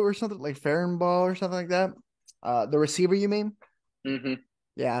 Fairbow or something like Farrenball or something like that. The receiver, you mean? Mm-hmm.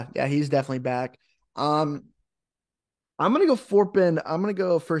 Yeah, he's definitely back. I'm gonna go Fort Bend. I'm gonna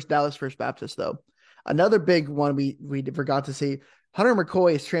go Dallas First Baptist though. Another big one we forgot to see. Hunter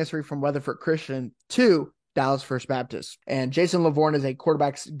McCoy is transferring from Weatherford Christian to Dallas First Baptist. And Jason Lavorne is a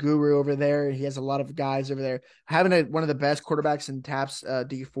quarterbacks guru over there. He has a lot of guys over there. Having one of the best quarterbacks in TAPS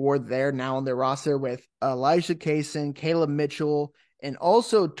D4 there now on their roster with Elijah Kaysen, Caleb Mitchell, and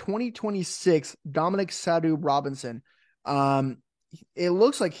also 2026 Dominic Sadu Robinson. It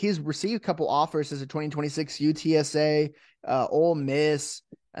looks like he's received a couple offers as a 2026 UTSA, Ole Miss,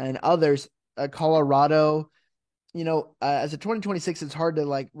 and others, Colorado. As a 2026, it's hard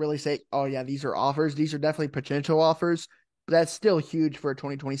to really say, oh yeah, these are offers. These are definitely potential offers, but that's still huge for a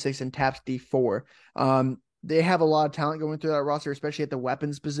 2026 in TAPS D4. They have a lot of talent going through that roster, especially at the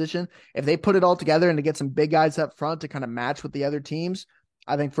weapons position. If they put it all together and to get some big guys up front to kind of match with the other teams,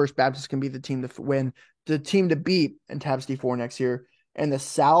 I think First Baptist can be the team to win, the team to beat in TAPS D4 next year. And the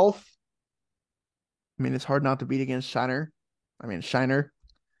South, I mean, it's hard not to beat against Shiner.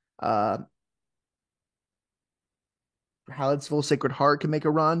 Hallettsville Sacred Heart can make a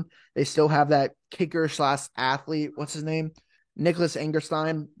run. They still have that kicker / athlete. What's his name? Nicholas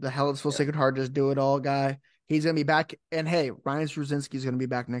Angerstein, the Hallettsville Sacred Heart just do it all guy. He's going to be back. And hey, Ryan Struzinski is going to be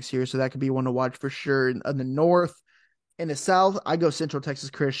back next year. So that could be one to watch for sure. In the North, in the South, I go Central Texas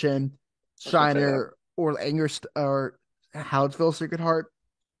Christian, Shiner, or Hallettsville Sacred Heart.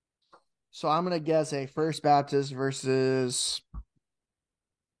 So I'm going to guess a First Baptist versus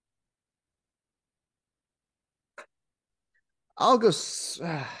I'll go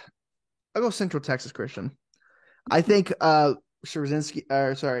Central Texas Christian. I think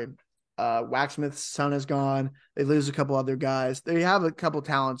Waxsmith's son is gone. They lose a couple other guys. They have a couple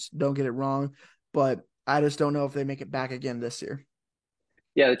talents, don't get it wrong, but I just don't know if they make it back again this year.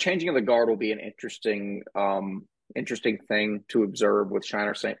 Yeah, the changing of the guard will be an interesting thing to observe with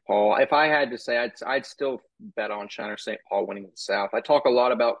Shiner St. Paul. If I had to say, I'd still bet on Shiner St. Paul winning the South. I talk a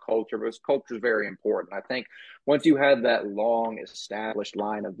lot about culture, but culture is very important. I think once you have that long established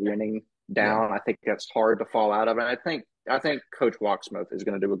line of winning down, I think that's hard to fall out of. And I think Coach Waxsmith is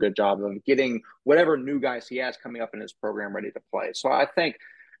going to do a good job of getting whatever new guys he has coming up in his program ready to play. So I think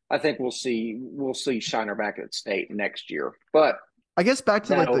we'll see Shiner back at state next year. But I guess back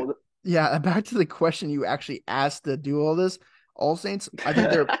to the question you actually asked to do all this. All Saints, I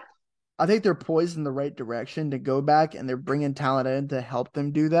think they're poised in the right direction to go back, and they're bringing talent in to help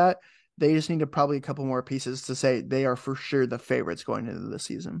them do that. They just need probably a couple more pieces to say they are for sure the favorites going into the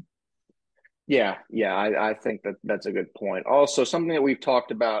season. Yeah, I think that's a good point. Also, something that we've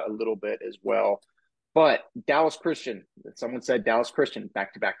talked about a little bit as well. But Dallas Christian, someone said Dallas Christian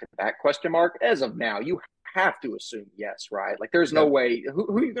back to back to back ? As of now, you have to assume yes, right? Like there's no way. Who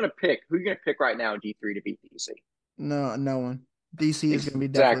are you going to pick? Who are you going to pick right now in D3 to beat DC? No one. DC is going to be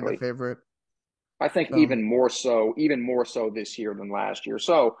definitely the favorite. I think even more so this year than last year.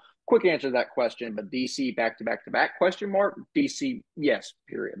 So quick answer to that question, but DC back to back to back ? DC, yes,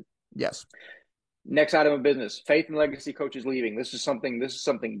 period. Yes. Next item of business, Faith and Legacy coaches leaving. This is something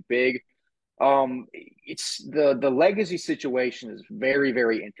big. It's the legacy situation is very,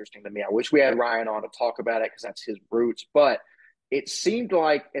 very interesting to me. I wish we had Ryan on to talk about it because that's his roots. But it seemed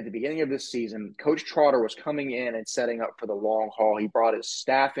like at the beginning of this season, Coach Trotter was coming in and setting up for the long haul. He brought his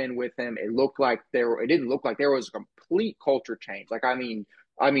staff in with him. It didn't look like there was a complete culture change. Like,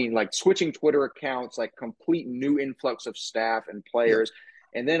 like switching Twitter accounts, like complete new influx of staff and Yep. players.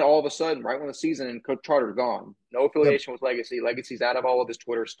 And then all of a sudden, right when the season and Coach Charter's gone, no Yep. affiliation with Legacy. Legacy's out of all of his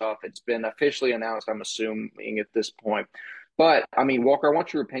Twitter stuff. It's been officially announced, I'm assuming, at this point. But I mean, Walker, I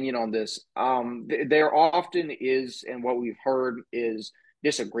want your opinion on this. There often is, and what we've heard is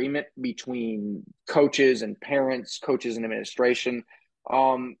disagreement between coaches and parents, coaches and administration.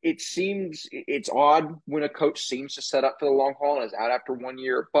 It seems it's odd when a coach seems to set up for the long haul and is out after 1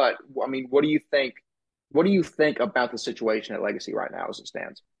 year. But I mean, what do you think? What do you think about the situation at Legacy right now as it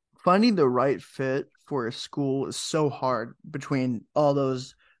stands? Finding the right fit for a school is so hard between all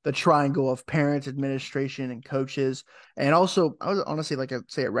those the triangle of parents, administration, and coaches, and also I would honestly like to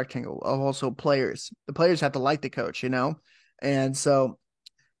say a rectangle of also players. The players have to like the coach, and so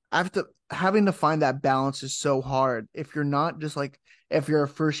having to find that balance is so hard. If you're not just like if you're a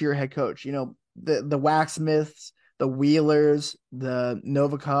first year head coach, the Waxsmiths, the Wheelers, the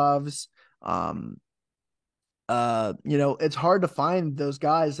Novikovs, um, it's hard to find those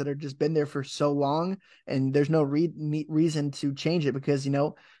guys that are just been there for so long, and there's no reason to change it because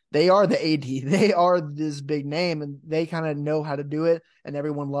they are the AD, they are this big name, and they kind of know how to do it, and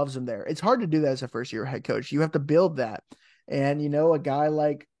everyone loves them there. It's hard to do that as a first year head coach. You have to build that, and a guy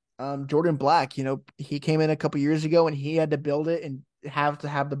like Jordan Black, he came in a couple years ago, and he had to build it and have to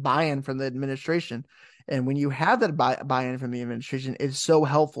have the buy-in from the administration. And when you have that buy-in from the administration, it's so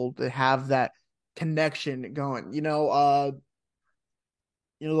helpful to have that connection going.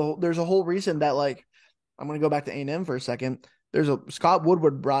 There's a whole reason that like I'm going to go back to A&M for a second. There's a Scott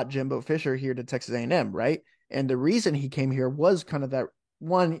Woodward brought Jimbo Fisher here to Texas A&M, right? And the reason he came here was kind of that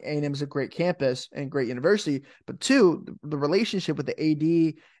one, A&M is a great campus and great university, but two, the relationship with the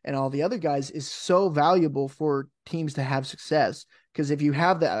AD and all the other guys is so valuable for teams to have success. Because if you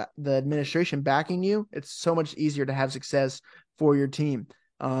have the administration backing you, it's so much easier to have success for your team.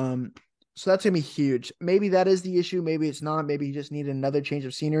 So that's gonna be huge. Maybe that is the issue. Maybe it's not. Maybe you just need another change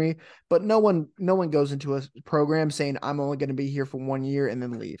of scenery. But no one goes into a program saying I'm only going to be here for 1 year and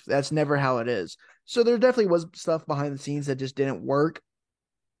then leave. That's never how it is. So there definitely was stuff behind the scenes that just didn't work.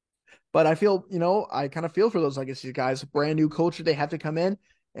 But I feel, I kind of feel for those legacy guys. Brand new culture, they have to come in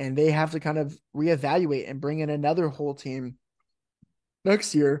and they have to kind of reevaluate and bring in another whole team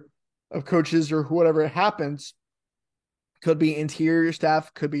next year of coaches or whatever happens. Could be interior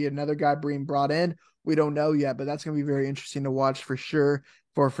staff, could be another guy being brought in. We don't know yet, but that's going to be very interesting to watch for sure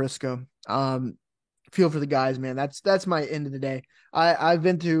for Frisco. Feel for the guys, man. That's my end of the day. I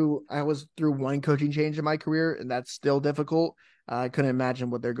was through one coaching change in my career, and that's still difficult. I couldn't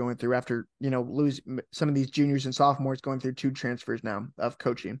imagine what they're going through after, lose some of these juniors and sophomores going through 2 transfers now of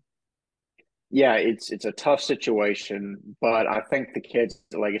coaching. Yeah, it's a tough situation, but I think the kids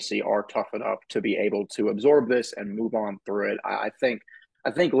at Legacy are tough enough to be able to absorb this and move on through it. I think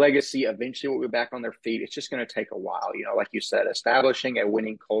Legacy eventually will be back on their feet. It's just going to take a while. Like you said, establishing a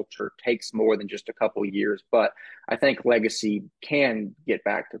winning culture takes more than just a couple of years, but I think Legacy can get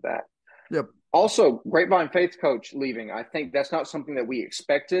back to that. Yep. Also, Grapevine Faith coach leaving. I think that's not something that we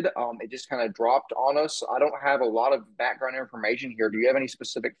expected. It just kind of dropped on us. I don't have a lot of background information here. Do you have any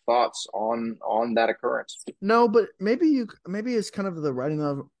specific thoughts on that occurrence? No, but maybe it's kind of the writing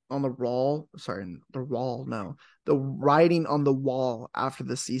on the wall. Sorry, the wall. No, the writing on the wall after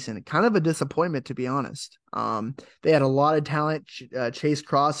the season. Kind of a disappointment, to be honest. They had a lot of talent. Chase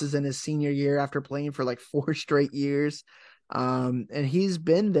Cross is in his senior year after playing for like 4 straight years. And he's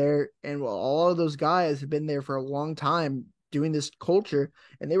been there, and all of those guys have been there for a long time doing this culture,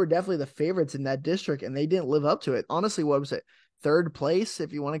 and they were definitely the favorites in that district, and they didn't live up to it. Honestly, what was it? 3rd place,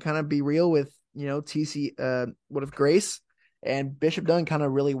 if you want to kind of be real with, TC, what if Grace and Bishop Dunn kind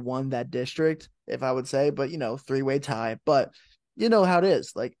of really won that district, if I would say, but 3-way tie. But you know how it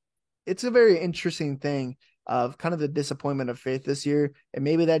is. Like, it's a very interesting thing of kind of the disappointment of Faith this year, and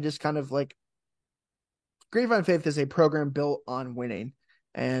maybe that just kind of like Grapevine Faith is a program built on winning.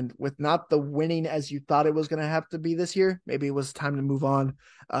 And with not the winning as you thought it was going to have to be this year, maybe it was time to move on,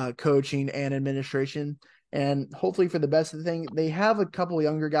 coaching and administration. And hopefully for the best of the thing, they have a couple of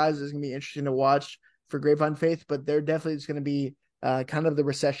younger guys that's going to be interesting to watch for Grapevine Faith, but they're definitely going to be kind of the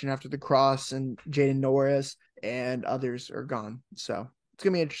recession after the Cross and Jaden Norris and others are gone. So it's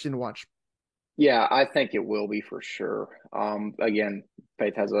going to be interesting to watch. Yeah, I think it will be for sure. Again,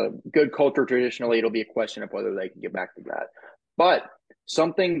 Faith has a good culture traditionally. It'll be a question of whether they can get back to that. But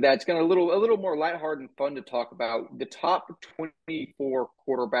something that's going to a little more lighthearted and fun to talk about. The top 24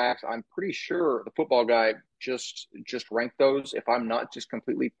 quarterbacks, I'm pretty sure the football guy just ranked those, if I'm not just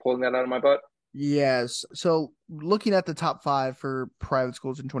completely pulling that out of my butt. Yes. So looking at the top five for private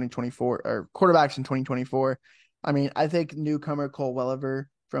schools in 2024 or quarterbacks in 2024, I mean, I think newcomer Cole Welliver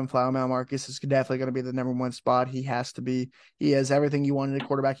from Flower Mound Marcus is definitely going to be the number one spot. He has to be. He has everything you want in a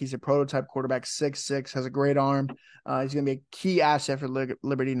quarterback. He's a prototype quarterback, 6'6", has a great arm. He's going to be a key asset for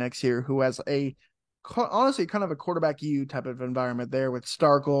Liberty next year, who has honestly kind of a quarterback U type of environment there with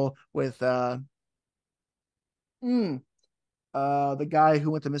Starkle, with the guy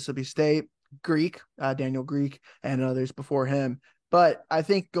who went to Mississippi State, Greek, Daniel Greek, and others before him. But I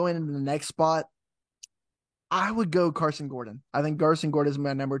think going into the next spot, I would go Carson Gordon. I think Carson Gordon is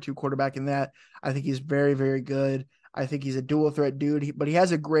my number two quarterback in that. I think he's very, very good. I think he's a dual threat dude, but he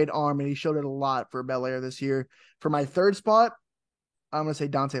has a great arm, and he showed it a lot for Bel Air this year. For my third spot, I'm going to say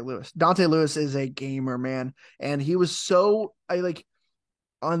Dante Lewis. Dante Lewis is a gamer, man. And he was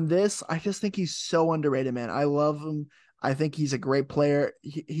on this, I just think he's so underrated, man. I love him. I think he's a great player.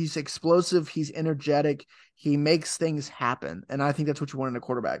 He's explosive. He's energetic. He makes things happen. And I think that's what you want in a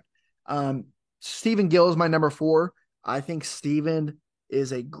quarterback. Stephen Gill is my number 4. I think Stephen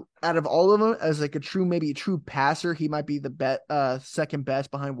is out of all of them, as like maybe a true passer, he might be the second best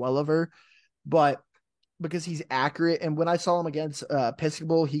behind Welliver, but because he's accurate. And when I saw him against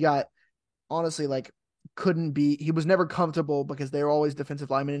Episcopal, he got honestly he was never comfortable because they were always defensive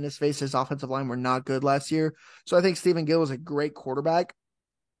linemen in his face. His offensive line were not good last year. So I think Stephen Gill is a great quarterback.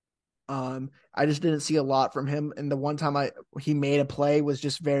 I just didn't see a lot from him. And the one time he made a play was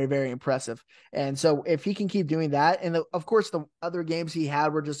just very, very impressive. And so if he can keep doing that, and of course the other games he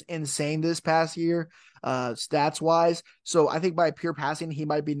had were just insane this past year, stats wise. So I think by pure passing, he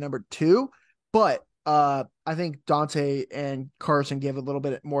might be number 2, but I think Dante and Carson give a little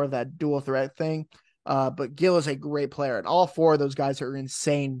bit more of that dual threat thing. But Gill is a great player, and all 4 of those guys are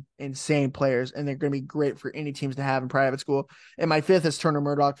insane players, and they're going to be great for any teams to have in private school. And my 5th is Turner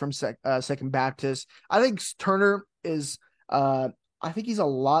Murdoch from Second Baptist. I think Turner is, I think he's a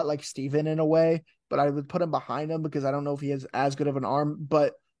lot like Steven in a way, but I would put him behind him because I don't know if he has as good of an arm.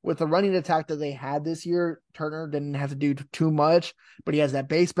 But with the running attack that they had this year, Turner didn't have to do too much, but he has that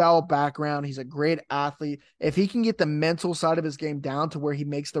baseball background. He's a great athlete. If he can get the mental side of his game down to where he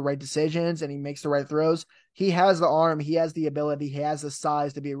makes the right decisions and he makes the right throws, he has the arm, he has the ability, he has the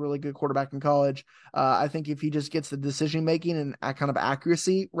size to be a really good quarterback in college. I think if he just gets the decision making and kind of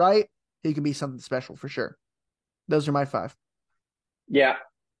accuracy right, he can be something special for sure. Those are my 5. Yeah,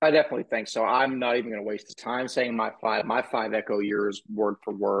 I definitely think so. I'm not even going to waste the time saying my 5. My 5 echo yours word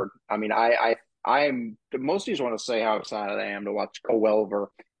for word. I mean, I'm mostly just want to say how excited I am to watch Cole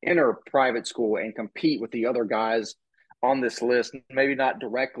Welliver enter private school and compete with the other guys on this list. Maybe not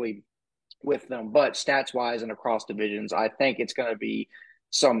directly with them, but stats wise and across divisions, I think it's going to be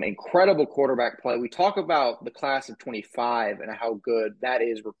some incredible quarterback play. We talk about the class of 25 and how good that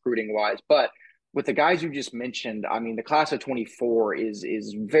is recruiting wise, but with the guys you just mentioned, I mean, the class of 24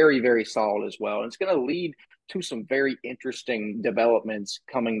 is very, very solid as well. And it's going to lead to some very interesting developments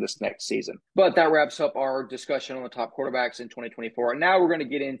coming this next season. But that wraps up our discussion on the top quarterbacks in 2024. And now we're going to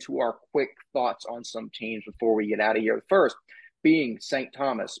get into our quick thoughts on some teams before we get out of here. The first being St.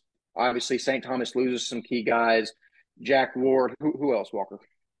 Thomas. Obviously, St. Thomas loses some key guys. Jack Ward. Who else, Walker?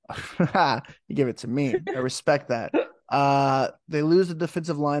 You give it to me. I respect that. They lose a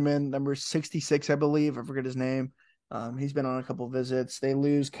defensive lineman, number 66, I believe. I forget his name. He's been on a couple visits. They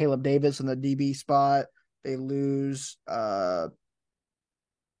lose Caleb Davis in the DB spot. They lose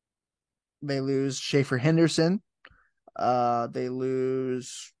Schaefer Henderson. They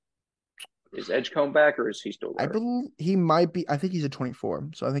lose. Is Edgecombe back or is he still there? I believe he might be. I think he's a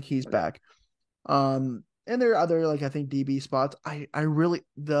 24, so I think he's back. And there are other I think DB spots. I really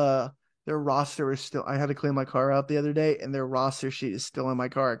their roster is still. I had to clean my car out the other day, and their roster sheet is still in my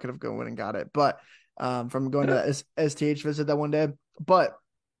car. I could have gone and got it, but from going to that STH visit that one day. But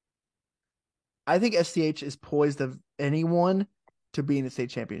I think STH is poised of anyone to be in the state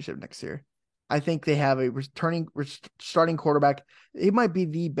championship next year. I think they have a starting quarterback. He might be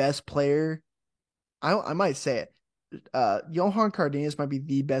the best player. I might say it. Johan Cardenas might be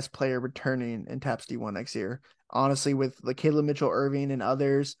the best player returning in TAPS D1 next year. Honestly, with Caleb Mitchell-Irving and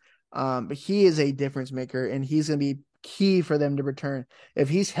others. But he is a difference maker, and he's going to be key for them to return. If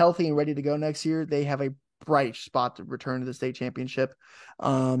he's healthy and ready to go next year, they have a bright spot to return to the state championship.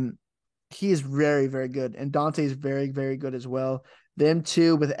 He is very, very good, and Dante is very, very good as well. Them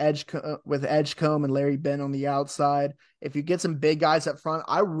two with Edgecombe and Larry Ben on the outside. If you get some big guys up front,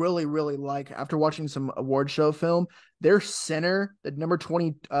 I really, really like, after watching some award show film, their center, the number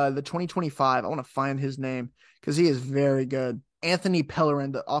 20, the 2025. I want to find his name because he is very good. Anthony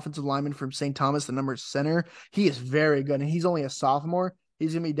Pellerin, the offensive lineman from St. Thomas, the number center. He is very good, and he's only a sophomore.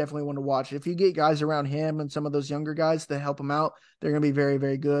 He's going to be definitely one to watch. If you get guys around him and some of those younger guys to help him out, they're going to be very,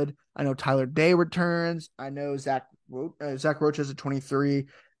 very good. I know Tyler Day returns. I know Zach Roach is at 23.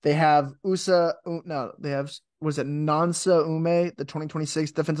 They have was it Nansa Ume, the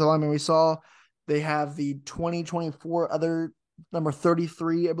 2026 defensive lineman we saw. They have the 2024 other number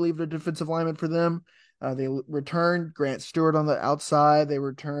 33, I believe, the defensive lineman for them. They return Grant Stewart on the outside. They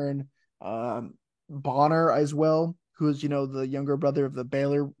return Bonner as well, who is, the younger brother of the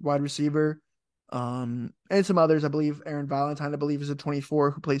Baylor wide receiver. And some others, I believe. Aaron Valentine, I believe, is a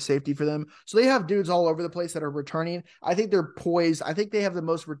 24 who plays safety for them. So they have dudes all over the place that are returning. I think they're poised. I think they have the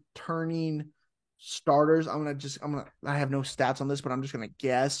most returning starters. I have no stats on this, but I'm just going to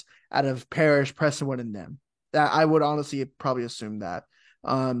guess out of Parrish, Prestonwood, and them. That I would honestly probably assume that.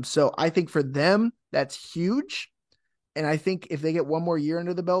 So I think for them, that's huge. And I think if they get one more year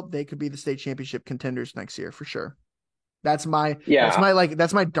under the belt, they could be the state championship contenders next year for sure. That's my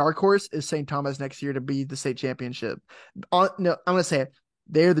dark horse is St. Thomas next year to be the state championship. No, I'm gonna say it.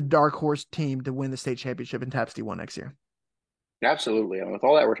 They're the dark horse team to win the state championship in TAPS D1 next year. Absolutely. And with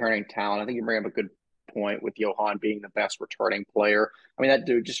all that returning talent, I think you bring up a good point with Johan being the best returning player. I mean, that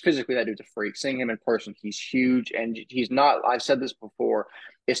dude, just physically, that dude's a freak. Seeing him in person, he's huge. And he's not, I've said this before,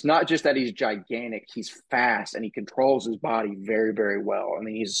 it's not just that he's gigantic, he's fast and he controls his body very, very well. I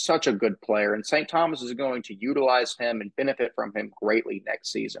mean, he's such a good player. And St. Thomas is going to utilize him and benefit from him greatly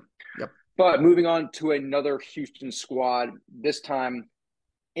next season. Yep. But moving on to another Houston squad, this time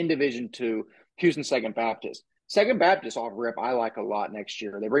in Division II, Houston Second Baptist. Second Baptist off rip, I like a lot next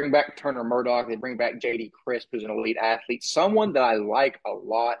year. They bring back Turner Murdoch. They bring back J.D. Crisp, who's an elite athlete. Someone that I like a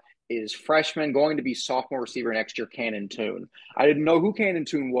lot is freshman, going to be sophomore receiver next year, Cannon Toon. I didn't know who Cannon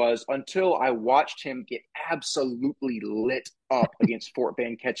Toon was until I watched him get absolutely lit up against Fort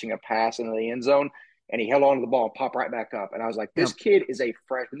Bend catching a pass in the end zone. And he held on to the ball and popped right back up. And I was like, this kid is a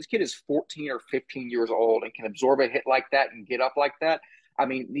freshman. This kid is 14 or 15 years old and can absorb a hit like that and get up like that. I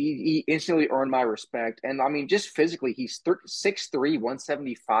mean, he instantly earned my respect. And I mean, just physically, he's 6'3",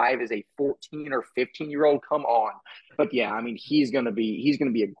 175 as a 14 or 15-year-old. Come on. But yeah, I mean, he's gonna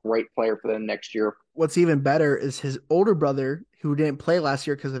be a great player for them next year. What's even better is his older brother, who didn't play last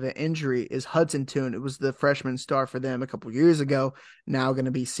year because of an injury, is Hudson Toon. It was the freshman star for them a couple years ago, now going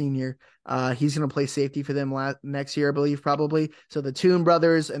to be senior. He's going to play safety for them next year, I believe, probably. So the Toon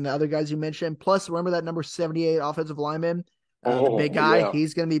brothers and the other guys you mentioned, plus remember that number 78 offensive lineman? The big guy,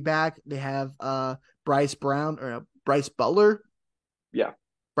 he's going to be back. They have Bryce Butler. Yeah.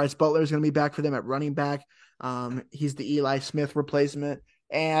 Bryce Butler is going to be back for them at running back. He's the Eli Smith replacement.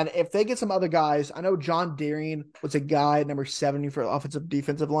 And if they get some other guys, I know John Deering was a guy, number 70 for offensive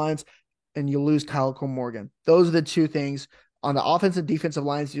defensive lines, and you lose Kyle Morgan. Those are the two things. On the offensive defensive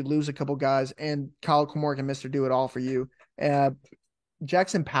lines, you lose a couple guys, and Kyle Morgan, Mr. Do It All for you.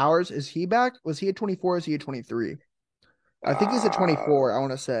 Jackson Powers, is he back? Was he at 24 or is he at 23? I think he's at 24, I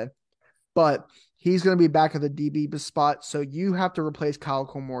want to say. But he's going to be back at the DB spot. So you have to replace Kyle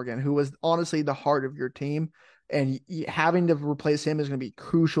Morgan, who was honestly the heart of your team. And having to replace him is going to be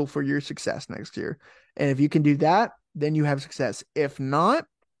crucial for your success next year. And if you can do that, then you have success. If not,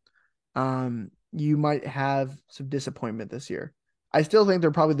 you might have some disappointment this year. I still think they're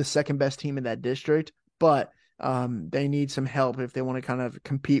probably the second best team in that district, but they need some help if they want to kind of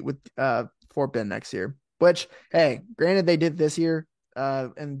compete with Fort Bend next year. Which, hey, granted they did this year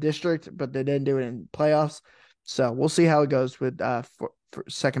in district, but they didn't do it in playoffs. So we'll see how it goes with for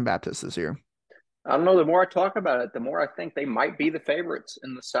Second Baptist this year. I don't know. The more I talk about it, the more I think they might be the favorites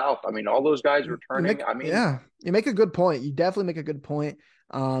in the South. I mean, all those guys returning. You make a good point. You definitely make a good point.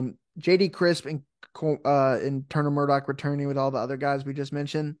 J.D. Crisp and Turner Murdoch returning with all the other guys we just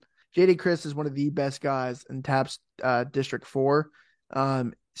mentioned. J.D. Crisp is one of the best guys in TAPS District 4.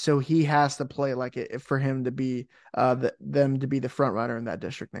 So he has to play like it for him to be them to be the front runner in that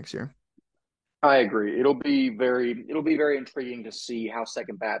district next year. I agree. It'll be very intriguing to see how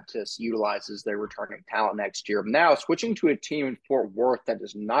Second Baptist utilizes their returning talent next year. Now, switching to a team in Fort Worth that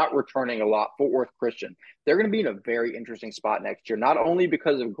is not returning a lot, Fort Worth Christian. They're going to be in a very interesting spot next year, not only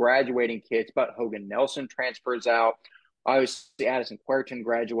because of graduating kids, but Hogan Nelson transfers out. Obviously, Addison Querton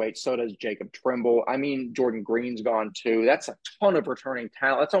graduates. So does Jacob Trimble. I mean, Jordan Green's gone too. That's a ton of returning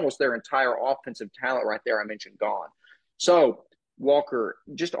talent. That's almost their entire offensive talent right there I mentioned gone. So Walker,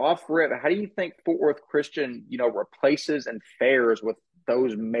 just off rip, how do you think Fort Worth Christian, replaces and fares with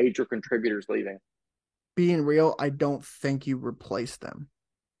those major contributors leaving? Being real, I don't think you replace them.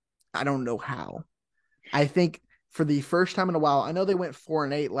 I don't know how. I think for the first time in a while, I know they went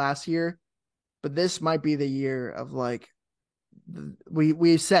 4-8 last year, but this might be the year of like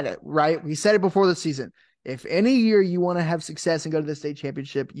we said it, right? We said it before the season. If any year you want to have success and go to the state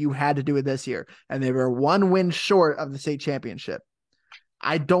championship, you had to do it this year. And they were one win short of the state championship.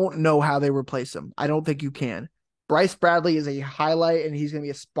 I don't know how they replace him. I don't think you can. Bryce Bradley is a highlight, and he's going to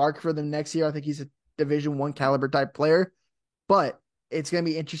be a spark for them next year. I think he's a Division I caliber type player, but it's going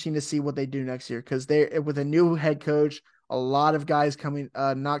to be interesting to see what they do next year because they, with a new head coach, a lot of guys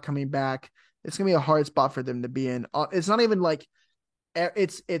not coming back. It's going to be a hard spot for them to be in. It's not even like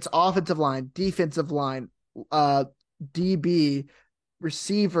it's offensive line, defensive line, DB,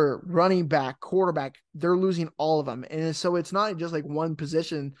 receiver, running back, quarterback. They're losing all of them. And so it's not just like one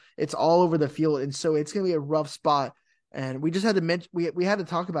position, it's all over the field. And so it's going to be a rough spot. And we just had to mention, we had to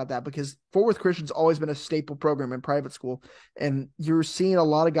talk about that because Fort Worth Christian's always been a staple program in private school. And you're seeing a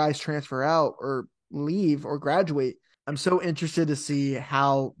lot of guys transfer out or leave or graduate. I'm so interested to see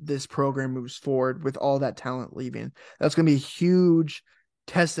how this program moves forward with all that talent leaving. That's going to be a huge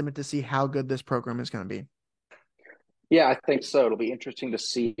testament to see how good this program is going to be. Yeah, I think so. It'll be interesting to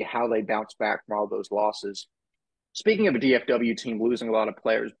see how they bounce back from all those losses. Speaking of a DFW team losing a lot of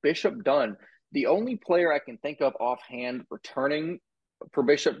players, Bishop Dunn, the only player I can think of offhand returning for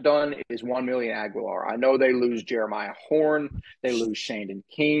Bishop Dunn is Juan Million Aguilar. I know they lose Jeremiah Horn, they lose Shandon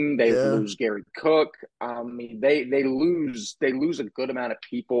King, they lose Gary Cook. I mean, they lose a good amount of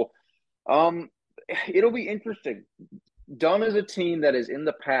people. It'll be interesting. Dunn is a team that has in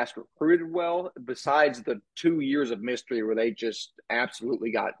the past recruited well, besides the 2 years of mystery where they just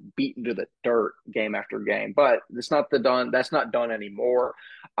absolutely got beaten to the dirt game after game. But that's not Dunn anymore.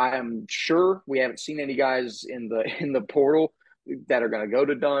 I am sure we haven't seen any guys in the portal that are going to go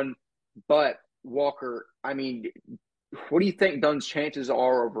to Dunn. But Walker, I mean, what do you think Dunn's chances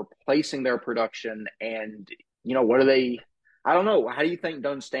are of replacing their production? And, what are they? I don't know. How do you think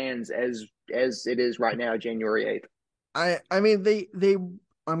Dunn stands as it is right now, January 8th? I mean they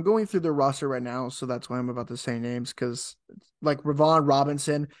I'm going through the roster right now, so that's why I'm about to say names because like Ravon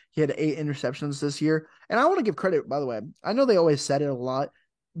Robinson, he had 8 interceptions this year, and I want to give credit, by the way. I know they always said it a lot.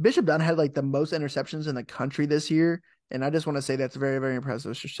 Bishop Dunn had like the most interceptions in the country this year, and I just want to say that's very, very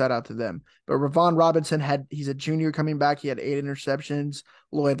impressive. So shout out to them. But Ravon Robinson he's a junior coming back. He had 8 interceptions.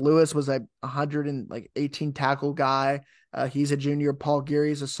 Lloyd Lewis was a 118 tackle guy. He's a junior. Paul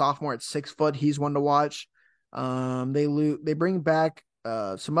Geary's a sophomore at 6 foot. He's one to watch. They bring back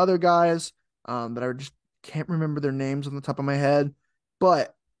some other guys that I just can't remember their names on the top of my head,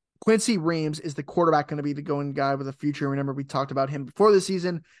 but Quincy Reams is the quarterback going to be the going guy with the future. Remember, we talked about him before the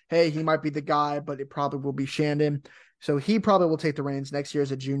season. Hey, he might be the guy, but it probably will be Shandon. So he probably will take the reins next year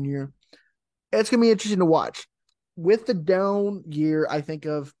as a junior. It's going to be interesting to watch. With the down year, I think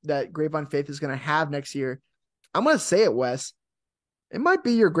of that Grapevine Faith is going to have next year. I'm going to say it, Wes. It might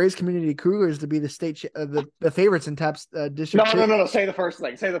be your Grace Community Cougars to be the state the favorites in TAPS district. No. Say the first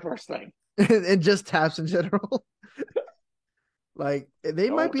thing. And just TAPS in general. Like they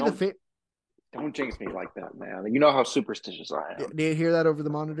might be the favorite. Don't jinx me like that, man. You know how superstitious I am. Do you hear that over the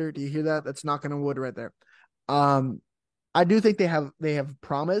monitor? Do you hear that? That's knocking on wood right there. I do think they have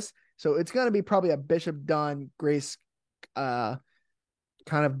promise. So it's going to be probably a Bishop Dunn Grace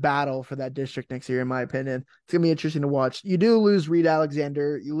kind of battle for that district next year, in my opinion. It's gonna be interesting to watch. You do lose Reed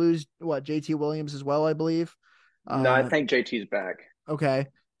Alexander. You lose JT Williams as well, I believe. No, I think JT's back. Okay,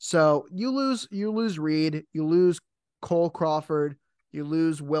 so you lose Reed. You lose Cole Crawford. You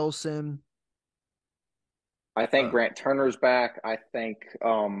lose Wilson. I think Grant Turner's back. I think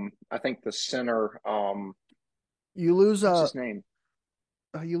the center. You lose what's his name?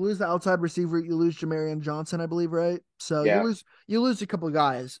 You lose the outside receiver. You lose Jamarian Johnson, I believe, right? So yeah. you lose a couple of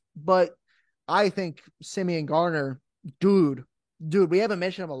guys, but I think Simeon Garner, dude, we haven't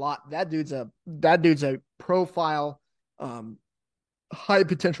mentioned him a lot. That dude's a profile, high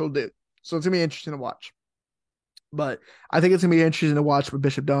potential dude. So it's gonna be interesting to watch. But I think it's gonna be interesting to watch with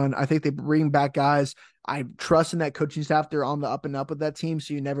Bishop Dunn. I think they bring back guys. I trust in that coaching staff. They're on the up and up with that team,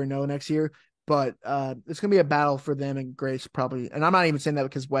 so you never know next year. But it's going to be a battle for them and Grace probably. And I'm not even saying that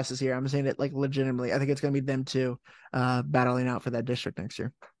because Wes is here. I'm saying it like legitimately. I think it's going to be them two battling out for that district next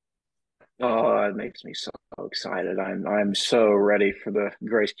year. Oh, it makes me so excited. I'm so ready for the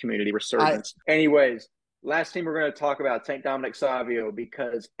Grace community resurgence. Anyways, last team we're going to talk about, St. Dominic Savio,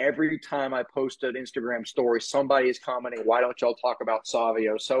 because every time I post an Instagram story, somebody is commenting, why don't y'all talk about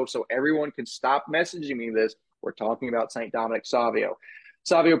Savio? So everyone can stop messaging me this. We're talking about St. Dominic Savio.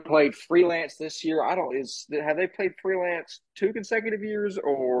 Savio played freelance this year. Have they played freelance 2 consecutive years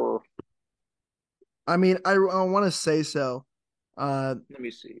or? I mean, I want to say so. Let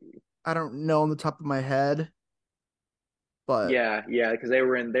me see. I don't know on the top of my head, but Yeah, because they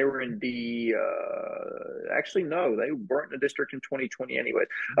were in the actually no, they weren't in the district in 2020 anyways.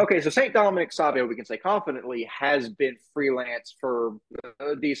 Okay, so St. Dominic Savio, we can say confidently, has been freelance for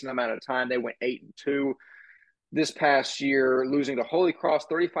a decent amount of time. They went 8-2 this past year, losing to Holy Cross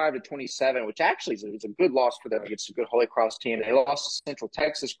 35-27, which actually is a good loss for them against a good Holy Cross team. They lost to Central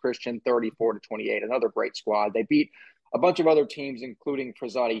Texas Christian 34-28, another great squad. They beat a bunch of other teams, including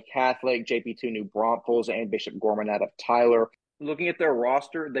Frazzati Catholic, JP2 New Braunfels, and Bishop Gorman out of Tyler. Looking at their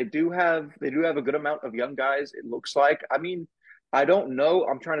roster, they do have a good amount of young guys, it looks like. I mean, I don't know.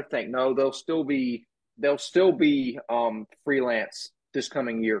 I'm trying to think. No, they'll still be freelance this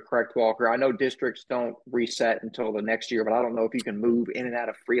coming year, correct, Walker? I know districts don't reset until the next year, but I don't know if you can move in and out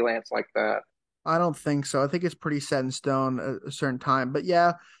of freelance like that. I don't think so. I think it's pretty set in stone at a certain time. But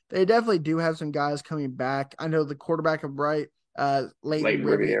yeah, they definitely do have some guys coming back. I know the quarterback of Bright, Leighton Leighton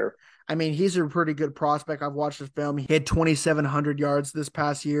Riviere. Riviere. I mean, he's a pretty good prospect. I've watched his film. He had 2,700 yards this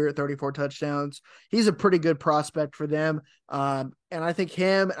past year, 34 touchdowns. He's a pretty good prospect for them. And I think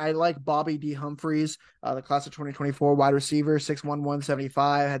I like Bobby D. Humphreys, the class of 2024 wide receiver, 6'1",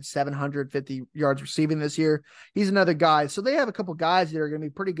 175, had 750 yards receiving this year. He's another guy. So they have a couple guys that are going to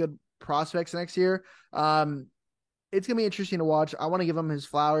be pretty good prospects next year. It's going to be interesting to watch. I want to give him his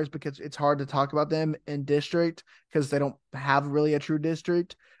flowers because it's hard to talk about them in district because they don't have really a true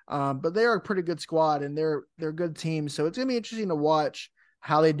district. But they are a pretty good squad and they're a good team. So it's going to be interesting to watch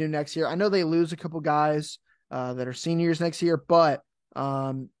how they do next year. I know they lose a couple guys that are seniors next year, but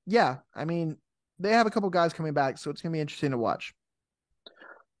yeah, I mean, they have a couple guys coming back. So it's going to be interesting to watch.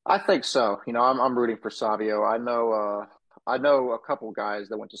 I think so. I'm rooting for Savio. I know a couple guys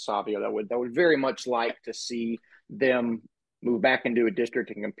that went to Savio that would very much like to see them move back into a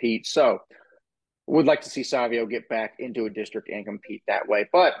district and compete. So would like to see Savio get back into a district and compete that way.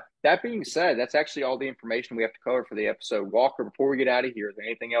 But that being said, that's actually all the information we have to cover for the episode. Walker, before we get out of here, is there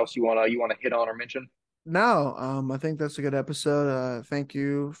anything else you wanna hit on or mention? No, I think that's a good episode. Thank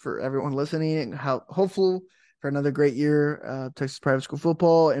you for everyone listening. How hopeful for another great year, Texas private school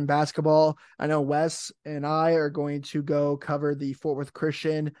football and basketball. I know Wes and I are going to go cover the Fort Worth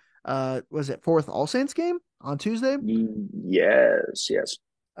Christian. Was it Fort Worth All Saints game on Tuesday? Yes.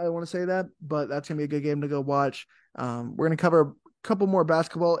 I don't want to say that, but that's gonna be a good game to go watch. We're gonna cover a couple more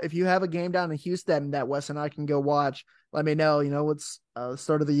basketball. If you have a game down in Houston that Wes and I can go watch, let me know. It's the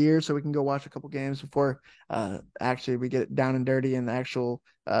start of the year, so we can go watch a couple games before actually we get down and dirty in the actual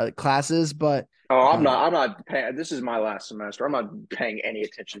classes. But I'm not paying. This is my last semester. I'm not paying any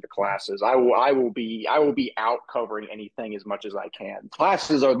attention to classes. I will be out covering anything as much as I can.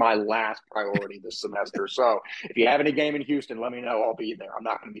 Classes are my last priority this semester. So if you have any game in Houston, let me know. I'll be there. I'm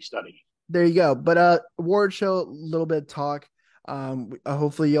not going to be studying. There you go. But award show, a little bit of talk.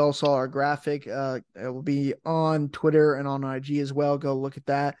 Hopefully y'all saw our graphic. It will be on Twitter and on IG as well. Go look at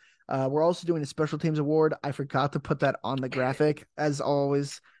that. We're also doing a special teams award. I forgot to put that on the graphic as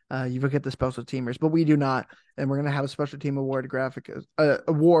always. You look at the special teamers, but we do not. And we're going to have a special team award graphic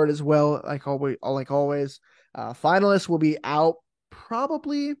award as well. Like always, finalists will be out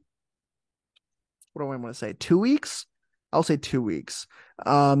probably, what do I want to say? 2 weeks. I'll say 2 weeks.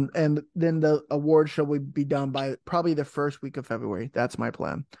 And then the award show will be done by probably the first week of February. That's my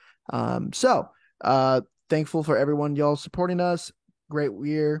plan. So thankful for everyone, y'all supporting us. Great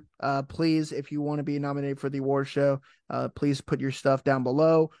year. Please, if you want to be nominated for the award show, please put your stuff down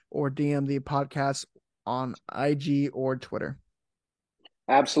below or DM the podcast on IG or Twitter.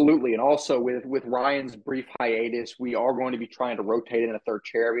 Absolutely. And also with Ryan's brief hiatus, we are going to be trying to rotate in a third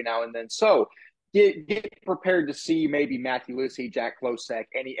chair every now and then. So get prepared to see maybe Matthew Lucy, Jack Klosek,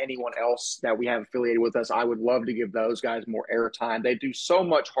 anyone else that we have affiliated with us. I would love to give those guys more airtime. They do so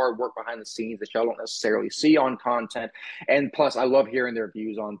much hard work behind the scenes that y'all don't necessarily see on content. And plus, I love hearing their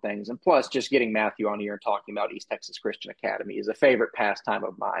views on things. And plus, just getting Matthew on here and talking about East Texas Christian Academy is a favorite pastime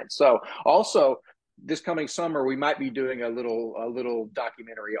of mine. So also, this coming summer, we might be doing a little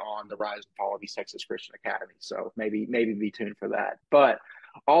documentary on the rise and fall of East Texas Christian Academy. So maybe be tuned for that. But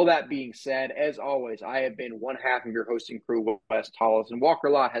all that being said, as always, I have been one half of your hosting crew, Wes Hollis, and Walker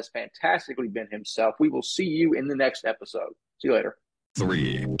Lott has fantastically been himself. We will see you in the next episode. See you later.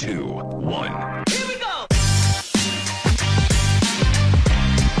 3, 2, 1.